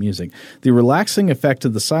relaxing music. The relaxing effect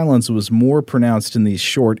of the silence was more pronounced in these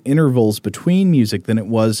short intervals between music than it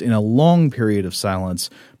was in a long period of silence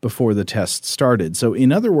before the test started. So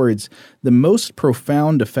in other words, the most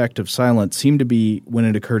profound effect of silence seemed to be when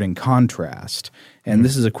it occurred in contrast. And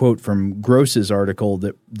this is a quote from Gross's article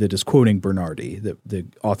that is quoting Bernardi, that the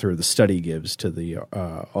author of the study gives to the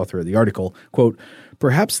author of the article. Quote,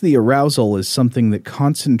 "Perhaps the arousal is something that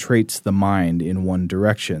concentrates the mind in one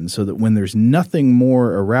direction so that when there's nothing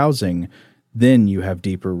more arousing, then you have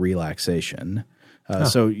deeper relaxation."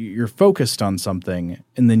 So you're focused on something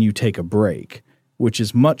and then you take a break, which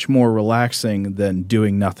is much more relaxing than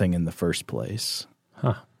doing nothing in the first place.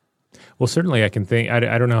 Huh. Well, certainly I can think, I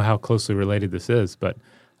don't know how closely related this is, but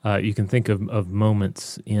you can think of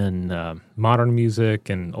moments in modern music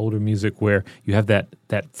and older music where you have that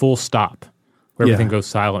full stop, where everything goes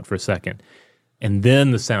silent for a second, and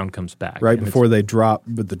then the sound comes back. Right before they drop,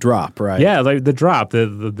 with the drop, right? Yeah, like the drop, the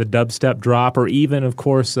dubstep drop, or even, of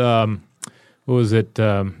course, what was it,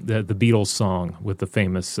 the Beatles song with the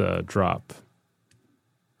famous drop?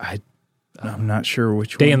 I'm not sure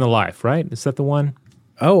which Day one. in the Life, right? Is that the one?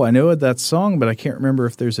 Oh, I know that song, but I can't remember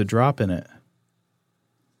if there's a drop in it.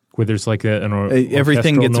 Where there's like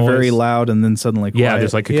everything gets noise. very loud and then suddenly quiet. Yeah,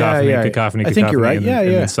 there's like cacophony. I think you're right. And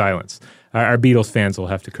then silence. Our Beatles fans will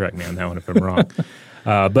have to correct me on that one if I'm wrong.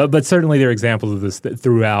 But certainly there are examples of this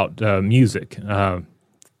throughout music. The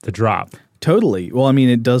drop. Totally. Well, I mean,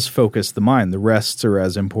 it does focus the mind. The rests are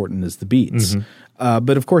as important as the beats. Mm-hmm.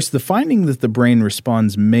 But of course, the finding that the brain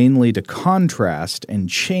responds mainly to contrast and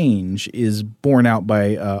change is borne out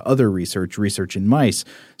by other research in mice.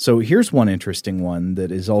 So here's one interesting one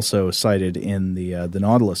that is also cited in the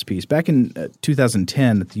Nautilus piece. Back in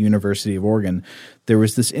 2010 at the University of Oregon, there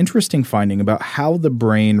was this interesting finding about how the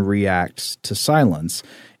brain reacts to silence.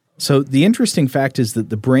 So the interesting fact is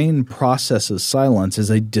that the brain processes silence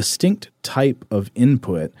as a distinct type of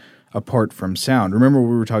input apart from sound. Remember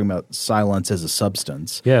we were talking about silence as a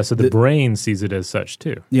substance. Yeah, so the brain sees it as such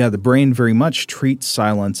too. Yeah, the brain very much treats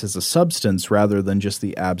silence as a substance rather than just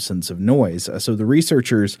the absence of noise. So the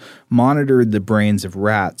researchers monitored the brains of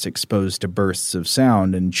rats exposed to bursts of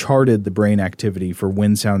sound and charted the brain activity for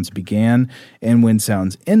when sounds began and when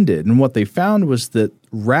sounds ended. And what they found was that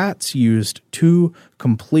rats used two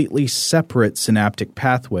completely separate synaptic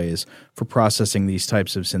pathways for processing these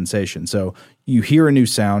types of sensations. So you hear a new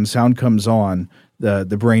sound comes on,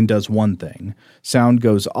 the brain does one thing. Sound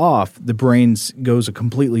goes off, the brain goes a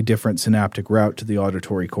completely different synaptic route to the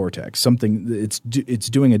auditory cortex. Something it's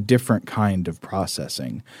doing a different kind of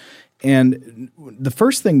processing. And the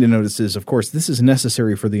first thing to notice is, of course, this is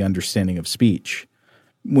necessary for the understanding of speech.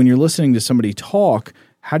 When you're listening to somebody talk,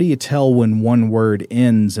 how do you tell when one word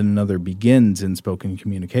ends and another begins in spoken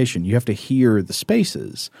communication? You have to hear the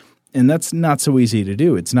spaces. And that's not so easy to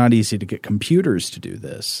do. It's not easy to get computers to do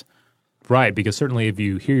this. Right, because certainly if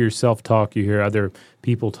you hear yourself talk, you hear other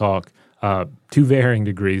people talk, to varying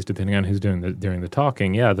degrees depending on who's doing the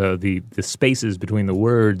talking, the spaces between the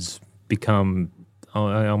words become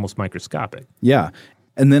almost microscopic. Yeah.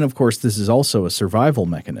 And then, of course, this is also a survival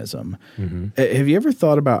mechanism. Mm-hmm. Have you ever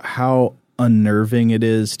thought about how unnerving it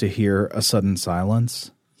is to hear a sudden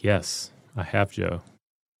silence? Yes, I have, Joe.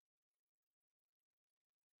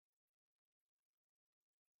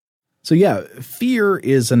 So yeah, fear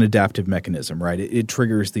is an adaptive mechanism, right? It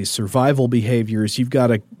triggers these survival behaviors. You've got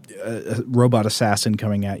a robot assassin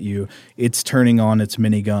coming at you. It's turning on its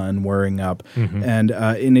minigun, whirring up, and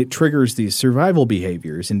it triggers these survival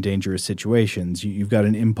behaviors in dangerous situations. You've got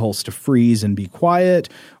an impulse to freeze and be quiet,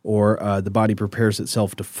 or the body prepares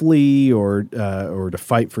itself to flee or to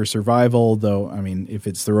fight for survival. Though, I mean, if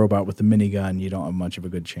it's the robot with the minigun, you don't have much of a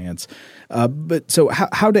good chance. But so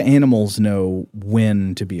how do animals know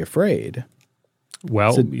when to be afraid? Well,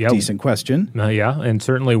 it's a decent question. Yeah, and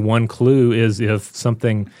certainly one clue is if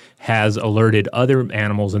something has alerted other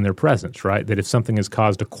animals in their presence, right? That if something has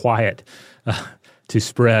caused a quiet to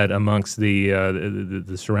spread amongst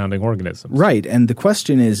the surrounding organisms. Right, and the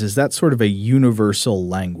question is that sort of a universal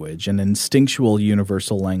language, an instinctual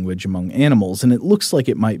universal language among animals? And it looks like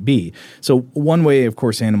it might be. So one way, of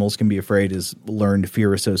course, animals can be afraid is learned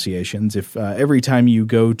fear associations. If every time you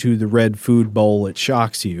go to the red food bowl, it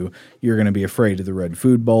shocks you, you're going to be afraid of the red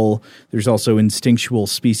food bowl. There's also instinctual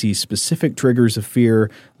species-specific triggers of fear,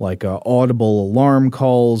 like audible alarm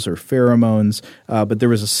calls or pheromones. But there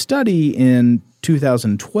was a study in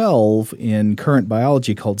 2012 in Current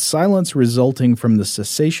Biology called Silence Resulting from the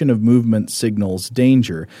Cessation of Movement Signals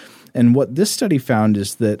Danger. And what this study found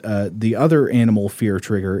is that the other animal fear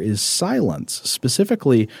trigger is silence,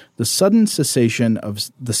 specifically the sudden cessation of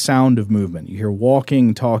the sound of movement. You hear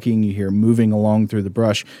walking, talking, you hear moving along through the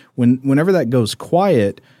brush. Whenever that goes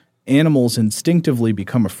quiet, animals instinctively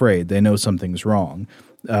become afraid. They know something's wrong.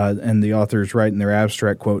 And the authors write in their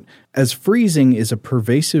abstract, quote, "As freezing is a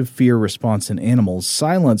pervasive fear response in animals,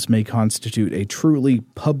 silence may constitute a truly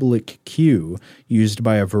public cue used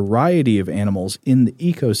by a variety of animals in the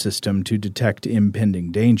ecosystem to detect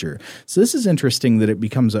impending danger." So this is interesting that it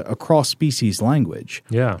becomes a cross-species language.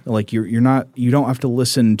 Yeah. Like you don't have to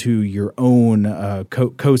listen to your own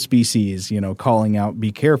co-species, calling out,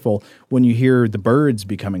 "Be careful." When you hear the birds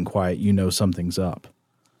becoming quiet, you know something's up.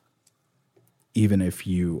 Even if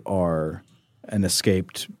you are an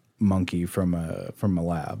escaped monkey from a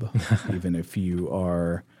lab, even if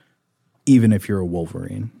you're a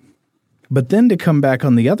Wolverine. But then to come back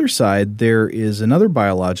on the other side, there is another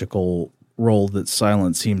biological role that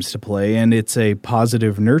silence seems to play, and it's a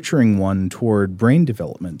positive, nurturing one toward brain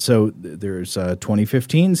development. So there's a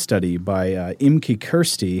 2015 study by Imke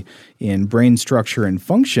Kirsty in Brain Structure and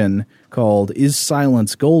Function called "Is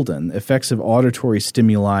Silence Golden? Effects of Auditory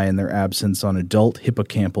Stimuli and Their Absence on Adult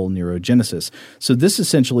Hippocampal Neurogenesis." So this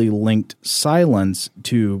essentially linked silence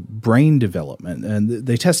to brain development. And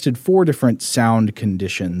they tested 4 different sound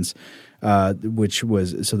conditions, so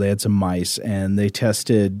they had some mice, and they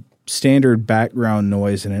tested standard background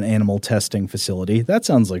noise in an animal testing facility. That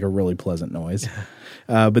sounds like a really pleasant noise.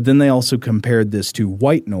 But then they also compared this to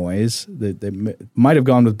white noise. They might have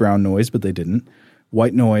gone with brown noise, but they didn't.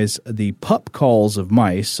 White noise, the pup calls of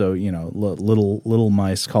mice, so little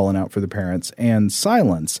mice calling out for the parents, and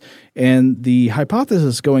silence. And the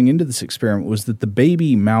hypothesis going into this experiment was that the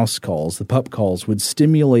baby mouse calls, the pup calls, would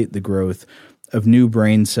stimulate the growth of new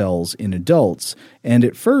brain cells in adults. And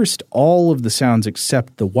at first, all of the sounds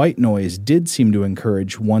except the white noise did seem to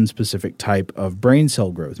encourage one specific type of brain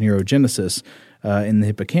cell growth, neurogenesis, in the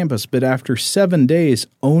hippocampus. But after 7 days,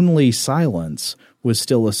 only silence was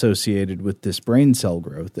still associated with this brain cell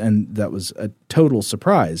growth, and that was a total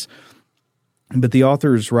surprise. But the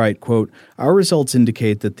authors write, quote, "Our results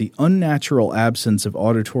indicate that the unnatural absence of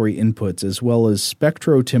auditory inputs as well as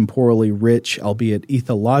spectrotemporally rich, albeit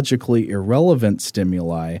ethologically irrelevant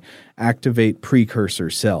stimuli activate precursor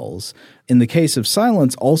cells. In the case of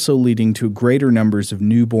silence, also leading to greater numbers of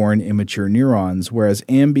newborn immature neurons, whereas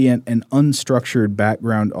ambient and unstructured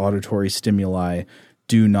background auditory stimuli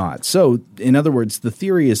do not." So, in other words, the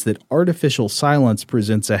theory is that artificial silence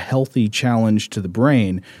presents a healthy challenge to the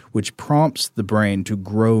brain, which prompts the brain to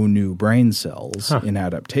grow new brain cells in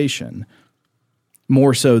adaptation,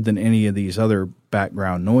 more so than any of these other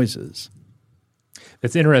background noises.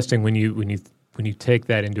 It's interesting when you take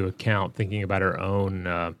that into account, thinking about our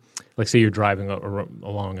own, like say you're driving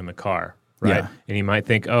along in the car, right? Yeah. And you might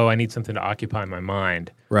think, oh, I need something to occupy my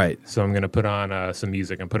mind. Right. So I'm going to put on some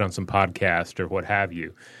music and put on some podcast or what have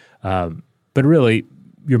you. But really,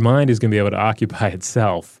 your mind is going to be able to occupy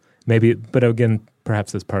itself. Maybe, but again,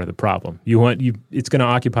 perhaps that's part of the problem. It's going to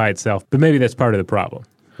occupy itself, but maybe that's part of the problem,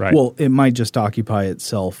 right? Well, it might just occupy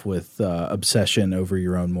itself with obsession over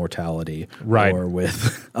your own mortality, right, or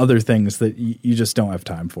with other things that you just don't have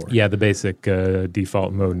time for. Yeah, the basic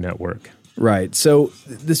default mode network. Right. So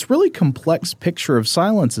this really complex picture of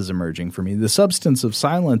silence is emerging for me. The substance of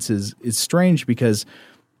silence is strange because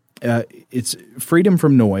it's freedom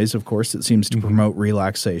from noise, of course. It seems to promote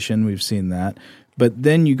relaxation. We've seen that. But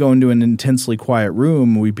then you go into an intensely quiet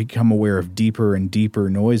room, we become aware of deeper and deeper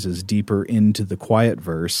noises, deeper into the quiet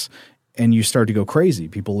verse, and you start to go crazy.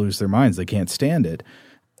 People lose their minds. They can't stand it.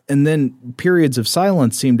 And then periods of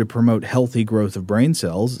silence seem to promote healthy growth of brain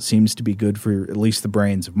cells. It seems to be good for at least the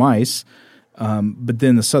brains of mice. But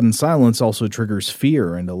then the sudden silence also triggers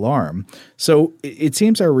fear and alarm. So it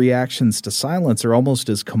seems our reactions to silence are almost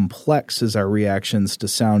as complex as our reactions to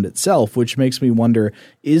sound itself, which makes me wonder,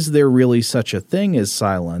 is there really such a thing as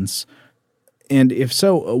silence? And if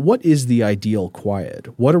so, what is the ideal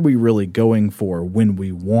quiet? What are we really going for when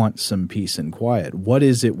we want some peace and quiet? What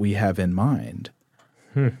is it we have in mind?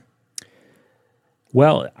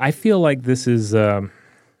 Well, I feel like this is a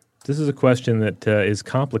question that is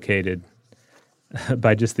complicated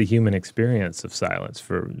by just the human experience of silence,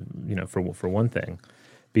 for one thing,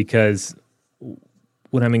 because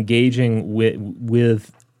when I'm engaging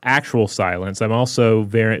with actual silence, I'm also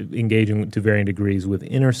engaging to varying degrees with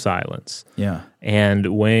inner silence. Yeah,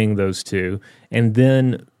 and weighing those two, and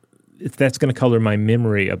then if that's going to color my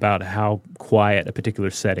memory about how quiet a particular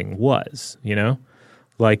setting was.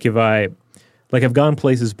 Like I've gone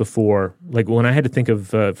places before, like when I had to think of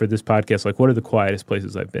for this podcast, like what are the quietest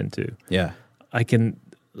places I've been to? yeah. I can,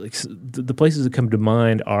 like, the places that come to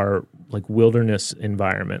mind are like wilderness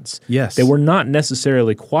environments. Yes. They were not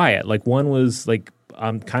necessarily quiet. Like one was like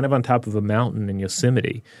kind of on top of a mountain in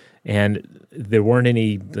Yosemite, and there weren't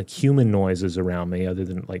any like human noises around me other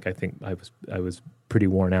than like I think I was pretty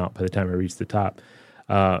worn out by the time I reached the top.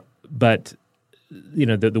 But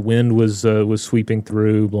the wind was sweeping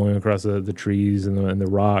through, blowing across the trees and the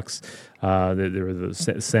rocks. There was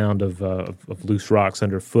the sound of loose rocks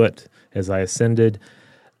underfoot as I ascended.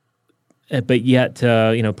 But yet,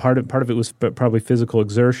 part of it was probably physical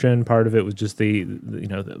exertion. Part of it was just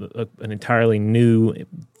an entirely new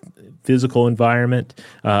physical environment,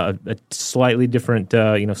 a slightly different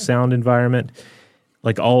sound environment.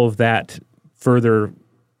 Like all of that further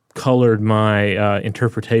colored my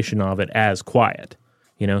interpretation of it as quiet.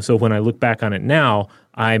 So when I look back on it now,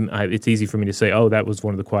 it's easy for me to say, oh, that was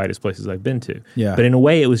one of the quietest places I've been to. Yeah. But in a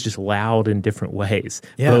way, it was just loud in different ways,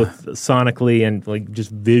 both sonically and like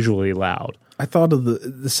just visually loud. I thought of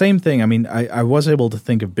the same thing. I mean, I was able to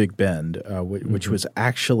think of Big Bend, which was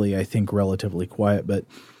actually, I think, relatively quiet. But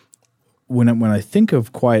when I think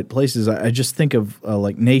of quiet places, I just think of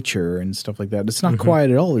like nature and stuff like that. It's not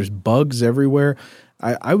quiet at all. There's bugs everywhere.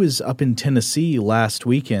 I was up in Tennessee last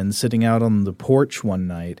weekend sitting out on the porch one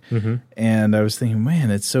night, and I was thinking, man,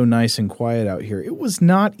 it's so nice and quiet out here. It was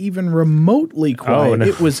not even remotely quiet. Oh, no.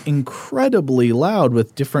 It was incredibly loud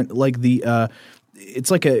with different, like it's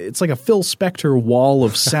like a Phil Spector wall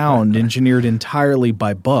of sound engineered entirely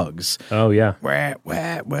by bugs. Oh, yeah. Wah,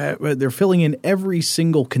 wah, wah, wah. They're filling in every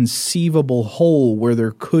single conceivable hole where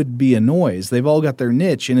there could be a noise. They've all got their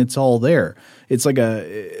niche, and it's all there. It's like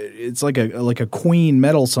a Queen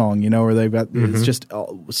metal song, where they've got it's just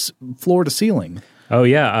floor to ceiling. Oh,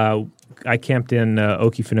 yeah. I camped in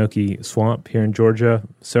Okefenokee Swamp here in Georgia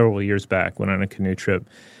several years back, went on a canoe trip.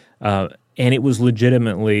 And it was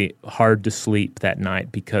legitimately hard to sleep that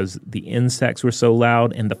night because the insects were so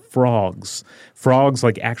loud, and the frogs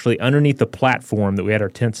like actually underneath the platform that we had our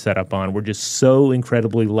tent set up on were just so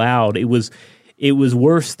incredibly loud. It was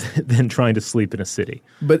worse than trying to sleep in a city.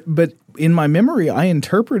 But in my memory, I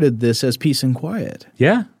interpreted this as peace and quiet.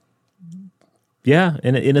 Yeah. Yeah,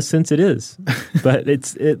 in a sense it is. But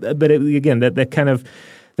again, that kind of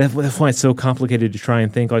that's why it's so complicated to try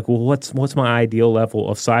and think like, well, what's my ideal level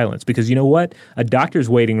of silence? Because you know what? A doctor's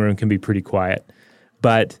waiting room can be pretty quiet.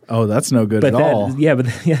 But that's no good at all. Yeah,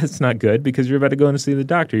 it's not good because you're about to go in to see the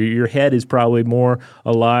doctor. Your head is probably more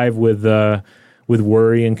alive with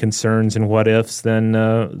worry and concerns and what ifs than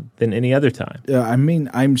any other time. I mean,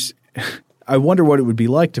 I wonder what it would be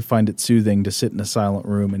like to find it soothing to sit in a silent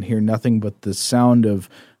room and hear nothing but the sound of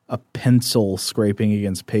a pencil scraping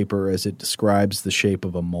against paper as it describes the shape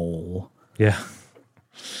of a mole. Yeah.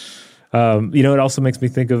 It also makes me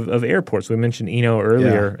think of airports. We mentioned Eno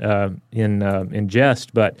earlier in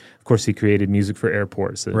jest, but of course he created music for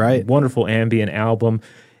airports. Right. Wonderful ambient album.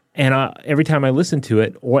 And every time I listen to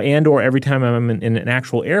it, or every time I'm in an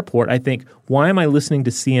actual airport, I think, why am I listening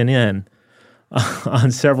to CNN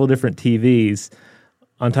on several different TVs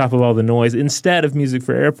on top of all the noise instead of music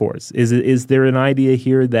for airports? Is there an idea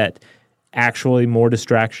here that actually more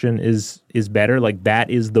distraction is better? Like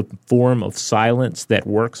that is the form of silence that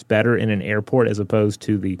works better in an airport as opposed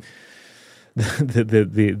to the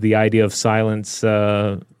idea of silence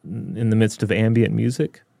in the midst of ambient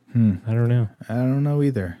music? I don't know. I don't know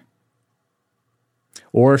either.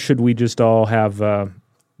 Or should we just all have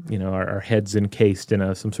our heads encased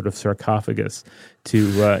in some sort of sarcophagus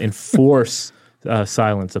to enforce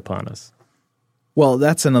silence upon us. Well,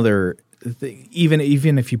 that's another thing. Even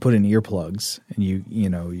if you put in earplugs and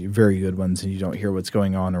you're very good ones and you don't hear what's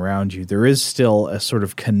going on around you, there is still a sort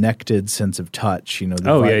of connected sense of touch.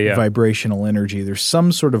 Vibrational energy. There's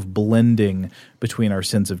some sort of blending between our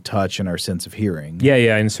sense of touch and our sense of hearing.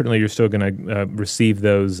 Yeah, and certainly you're still going to receive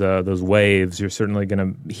those waves. You're certainly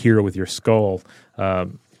going to hear with your skull to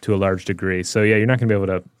a large degree. So yeah, you're not going to be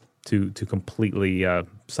able to completely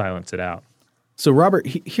silence it out. So, Robert,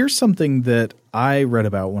 here's something that I read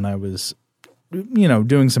about when I was,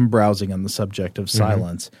 doing some browsing on the subject of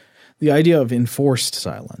silence. The idea of enforced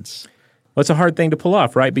silence. Well, it's a hard thing to pull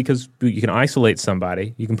off, right? Because you can isolate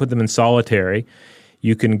somebody. You can put them in solitary.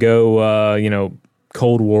 You can go,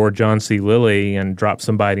 Cold War John C. Lilly and drop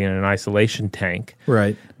somebody in an isolation tank.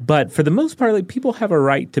 Right. But for the most part, people have a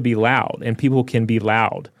right to be loud, and people can be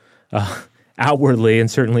loud outwardly and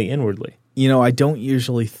certainly inwardly. I don't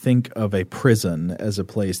usually think of a prison as a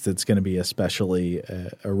place that's going to be especially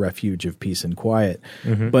a refuge of peace and quiet.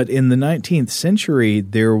 But in the 19th century,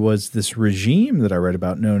 there was this regime that I read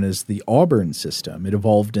about known as the Auburn system. It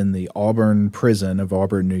evolved in the Auburn prison of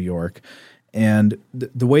Auburn, New York. And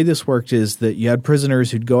the way this worked is that you had prisoners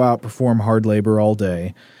who'd go out, perform hard labor all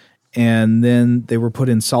day, and then they were put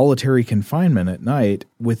in solitary confinement at night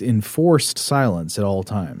with enforced silence at all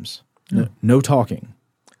times. No talking.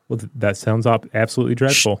 Well, that sounds absolutely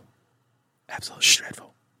dreadful. Absolutely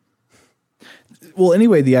dreadful. Well,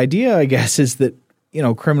 anyway, the idea, I guess, is that,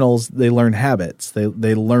 criminals, they learn habits. They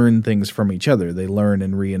learn things from each other. They learn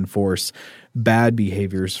and reinforce bad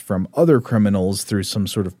behaviors from other criminals through some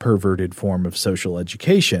sort of perverted form of social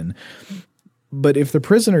education. But if the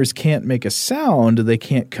prisoners can't make a sound, they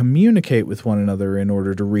can't communicate with one another in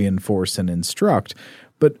order to reinforce and instruct.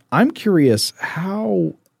 But I'm curious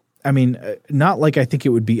how – not like I think it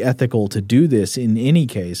would be ethical to do this in any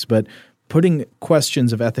case, but putting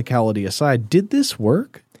questions of ethicality aside, did this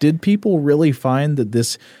work? Did people really find that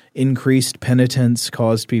this increased penitence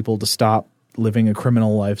caused people to stop living a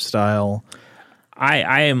criminal lifestyle?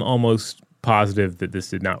 I am almost positive that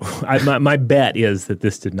this did not work. My bet is that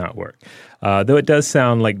this did not work. Though it does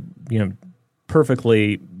sound like,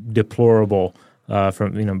 perfectly deplorable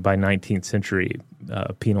from by 19th century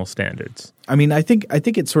penal standards. I think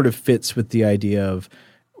it sort of fits with the idea of,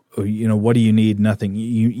 what do you need? Nothing.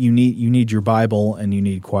 You need your Bible and you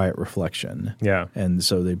need quiet reflection. Yeah. And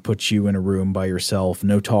so they put you in a room by yourself,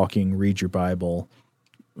 no talking, read your Bible,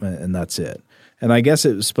 and that's it. And I guess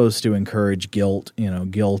it was supposed to encourage guilt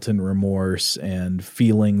and remorse and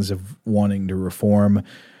feelings of wanting to reform.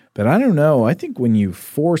 But I don't know. I think when you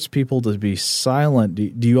force people to be silent,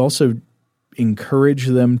 do you also encourage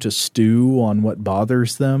them to stew on what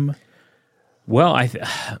bothers them? Well,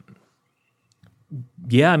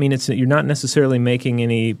 you're not necessarily making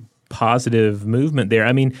any positive movement there.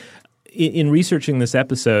 In researching this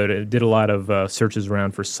episode, I did a lot of searches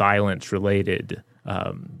around for silence-related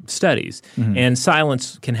studies. And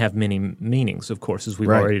silence can have many meanings, of course, as we've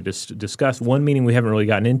already discussed. One meaning we haven't really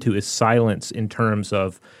gotten into is silence in terms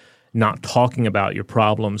of not talking about your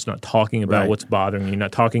problems, not talking about what's bothering you,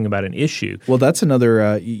 not talking about an issue. Well, that's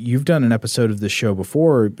another you've done an episode of this show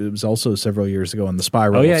before. It was also several years ago on the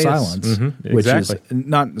spiral of silence, which is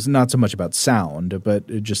not so much about sound, but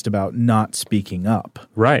just about not speaking up.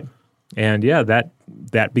 Right. And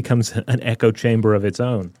that becomes an echo chamber of its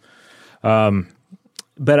own.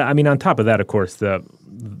 But on top of that, of course,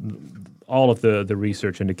 all of the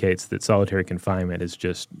research indicates that solitary confinement is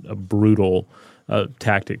just a brutal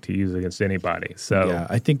tactic to use against anybody. So yeah,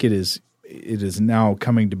 I think it is now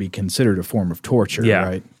coming to be considered a form of torture,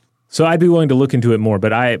 right? So I'd be willing to look into it more,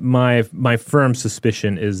 but my firm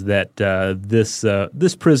suspicion is that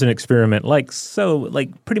this prison experiment, like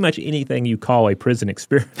pretty much anything you call a prison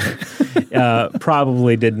experiment,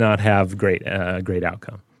 probably did not have great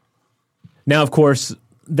outcome. Now, of course,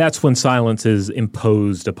 that's when silence is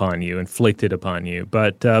imposed upon you, inflicted upon you.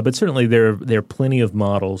 But certainly there are plenty of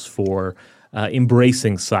models for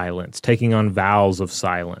embracing silence, taking on vows of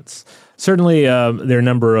silence. Certainly, there are a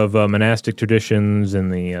number of monastic traditions in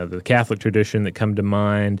the Catholic tradition that come to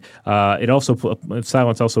mind.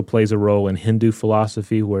 Silence also plays a role in Hindu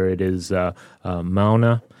philosophy, where it is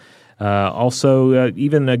mauna.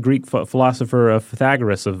 Even a Greek philosopher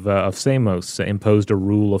Pythagoras of Samos imposed a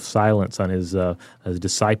rule of silence on his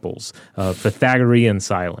disciples, Pythagorean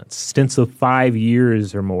silence, stints of 5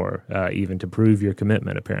 years or more, even to prove your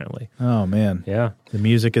commitment, apparently. Oh, man. Yeah. The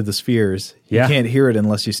music of the spheres. You can't hear it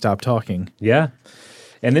unless you stop talking. Yeah.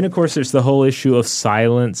 And then, of course, there's the whole issue of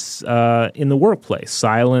silence in the workplace,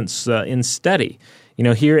 silence in study.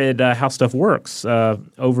 here at How Stuff Works,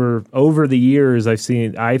 over the years, I've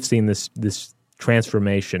seen this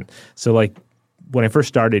transformation. So like when I first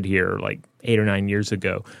started here, like 8 or 9 years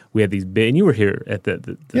ago, we had these big, and you were here at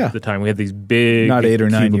the time. We had these big, not 8 or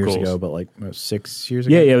 9 cubicles. years ago, but like 6 years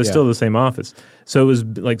ago. Yeah, it was still the same office. So it was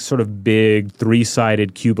like sort of big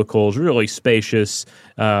 3-sided cubicles, really spacious.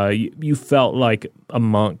 You felt like a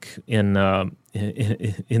monk in the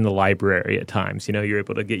library at times. You're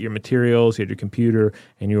able to get your materials, you had your computer,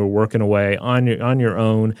 and you were working away on your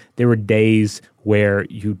own. There were days where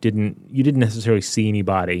you didn't necessarily see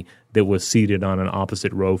anybody that was seated on an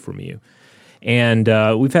opposite row from you. And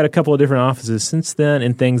we've had a couple of different offices since then,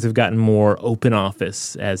 and things have gotten more open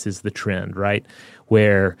office, as is the trend, right?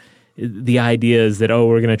 Where the idea is that,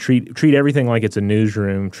 we're going to treat everything like it's a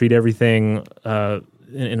newsroom, treat everything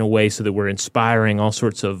in a way so that we're inspiring all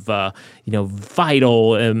sorts of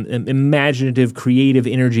vital, imaginative, creative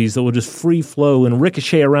energies that will just free flow and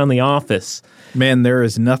ricochet around the office. Man, there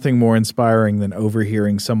is nothing more inspiring than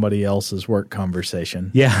overhearing somebody else's work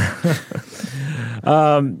conversation. Yeah.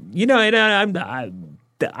 And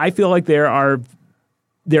I feel like there are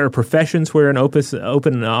professions where an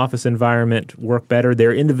open office environment work better.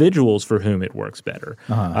 There are individuals for whom it works better.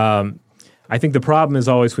 Uh-huh. I think the problem is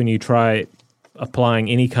always when you try applying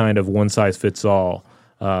any kind of one-size-fits-all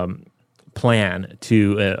plan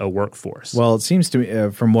to a workforce. Well, it seems to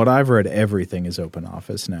me, from what I've read, everything is open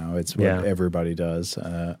office now. It's what Yeah. everybody does.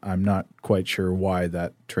 I'm not quite sure why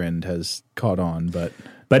that trend has caught on, but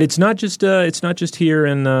it's not just here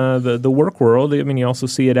in the work world. I mean, you also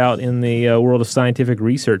see it out in the world of scientific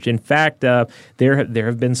research. In fact, there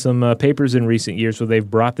have been some papers in recent years where they've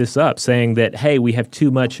brought this up, saying that, hey, we have too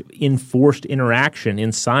much enforced interaction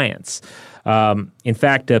in science. In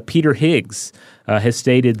fact, Peter Higgs has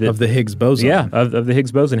stated that of the Higgs boson. Yeah, of the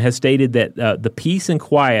Higgs boson has stated that the peace and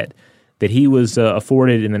quiet that he was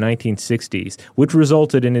afforded in the 1960s, which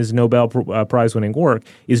resulted in his Nobel Prize-winning work,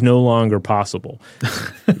 is no longer possible.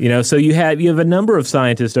 So you have a number of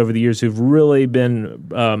scientists over the years who've really been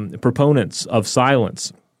proponents of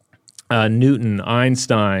silence. Newton,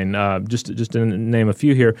 Einstein, just to name a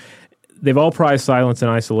few here, they've all prized silence and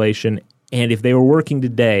isolation. And if they were working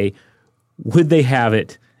today, would they have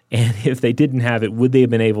it? And if they didn't have it, would they have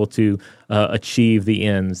been able to achieve the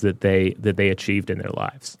ends that they achieved in their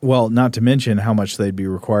lives? Well, not to mention how much they'd be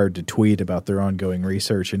required to tweet about their ongoing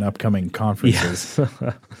research and upcoming conferences.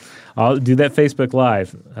 Yes. I'll do that Facebook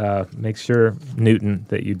Live. Make sure, Newton,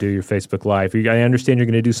 that you do your Facebook Live. I understand you're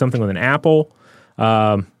going to do something with an apple,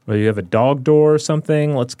 or you have a dog door or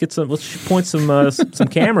something. Let's point some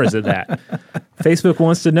cameras at that. Facebook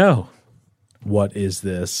wants to know. What is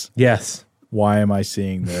this? Yes. Why am I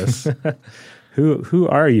seeing this? Who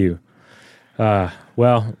are you?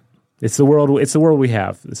 Well, it's the world. It's the world we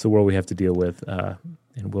have. It's the world we have to deal with, and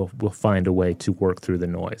we'll find a way to work through the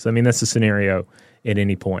noise. I mean, that's the scenario at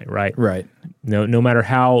any point, right? Right. No matter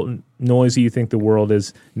how noisy you think the world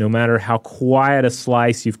is, no matter how quiet a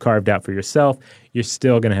slice you've carved out for yourself, you're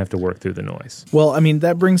still going to have to work through the noise. Well, I mean,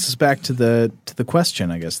 that brings us back to the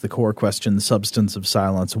question, I guess, the core question, the substance of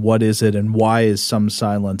silence. What is it, and why is some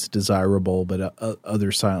silence desirable but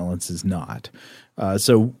other silence is not?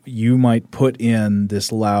 So you might put in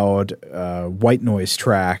this loud white noise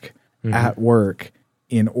track at work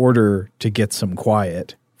in order to get some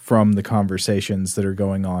quiet from the conversations that are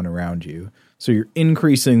going on around you. So you're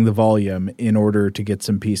increasing the volume in order to get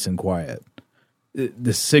some peace and quiet.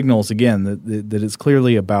 This signals, again, that it's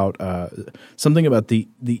clearly about something about the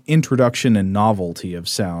introduction and novelty of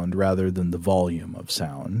sound rather than the volume of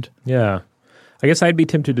sound. Yeah. I guess I'd be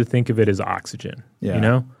tempted to think of it as oxygen,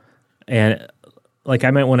 And like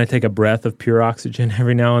I might want to take a breath of pure oxygen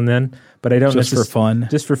every now and then, but I don't Just for fun?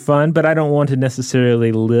 Just for fun, but I don't want to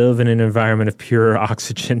necessarily live in an environment of pure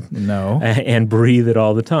oxygen. No. And breathe it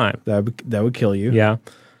all the time. That would kill you. Yeah.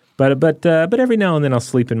 But every now and then I'll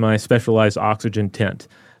sleep in my specialized oxygen tent,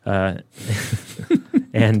 and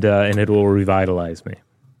it will revitalize me.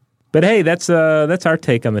 But hey, that's our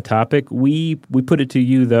take on the topic. We put it to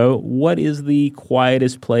you though. What is the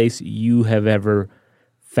quietest place you have ever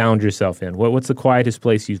found yourself in? What's the quietest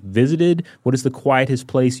place you've visited? What is the quietest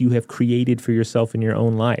place you have created for yourself in your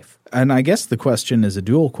own life? And I guess the question is a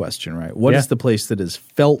dual question, right? What is the place that has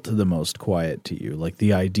felt the most quiet to you, like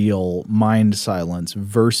the ideal mind silence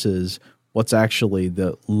versus what's actually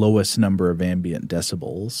the lowest number of ambient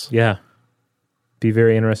decibels? Yeah. be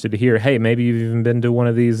very interested to hear. Hey, maybe you've even been to one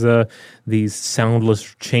of these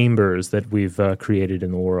soundless chambers that we've created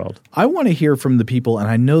in the world. I want to hear from the people, and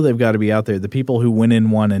I know they've got to be out there, the people who went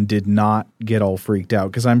in one and did not get all freaked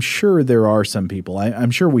out, because I'm sure there are some people.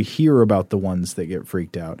 I'm sure we hear about the ones that get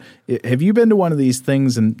freaked out. Have you been to one of these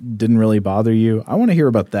things and didn't really bother you? I want to hear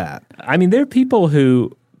about that. I mean, there are people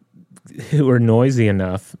who are noisy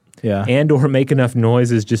enough and or make enough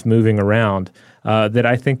noises just moving around that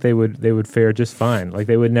I think they would fare just fine. Like,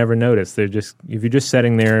 they would never notice. They're just, if you're just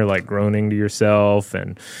sitting there like groaning to yourself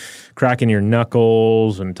and cracking your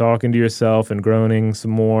knuckles and talking to yourself and groaning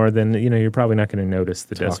some more, then you're probably not going to notice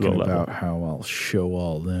the decibel level. Talking about how I'll show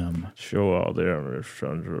all them. Yeah.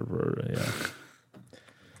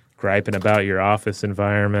 Griping about your office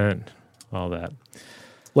environment, all that.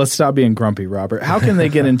 Let's stop being grumpy, Robert. How can they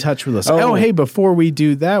get in touch with us? Hey, before we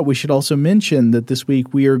do that, we should also mention that this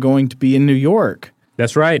week we are going to be in New York.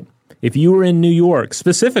 That's right. If you were in New York,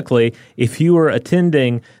 specifically, if you were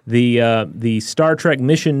attending the Star Trek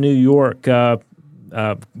Mission New York con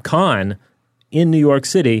in New York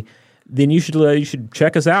City, then you should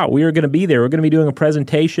check us out. We are going to be there. We're going to be doing a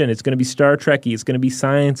presentation. It's going to be Star Trek-y. It's going to be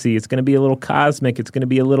science-y. It's going to be a little cosmic. It's going to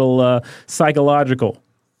be a little psychological.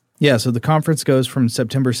 Yeah, so the conference goes from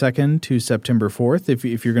September 2nd to September 4th. If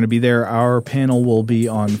you're going to be there, our panel will be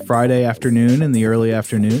on Friday afternoon in the early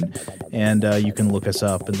afternoon, and you can look us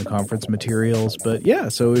up in the conference materials. But yeah,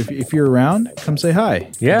 so if you're around, come say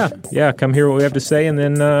hi. Yeah, come hear what we have to say, and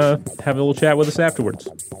then have a little chat with us afterwards.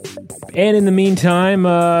 And in the meantime,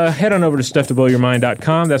 head on over to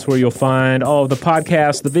StuffToBlowYourMind.com. That's where you'll find all of the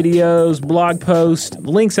podcasts, the videos, blog posts,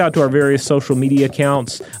 links out to our various social media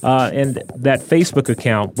accounts, and that Facebook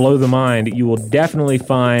account, Blow the Mind. You will definitely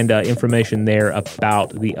find information there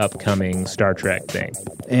about the upcoming Star Trek thing.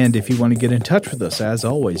 And if you want to get in touch with us, as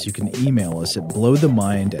always, you can email us at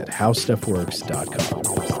blowthemind@howstuffworks.com.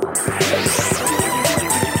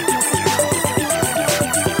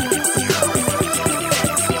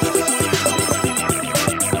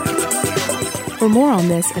 For more on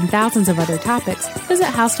this and thousands of other topics, visit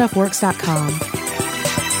howstuffworks.com.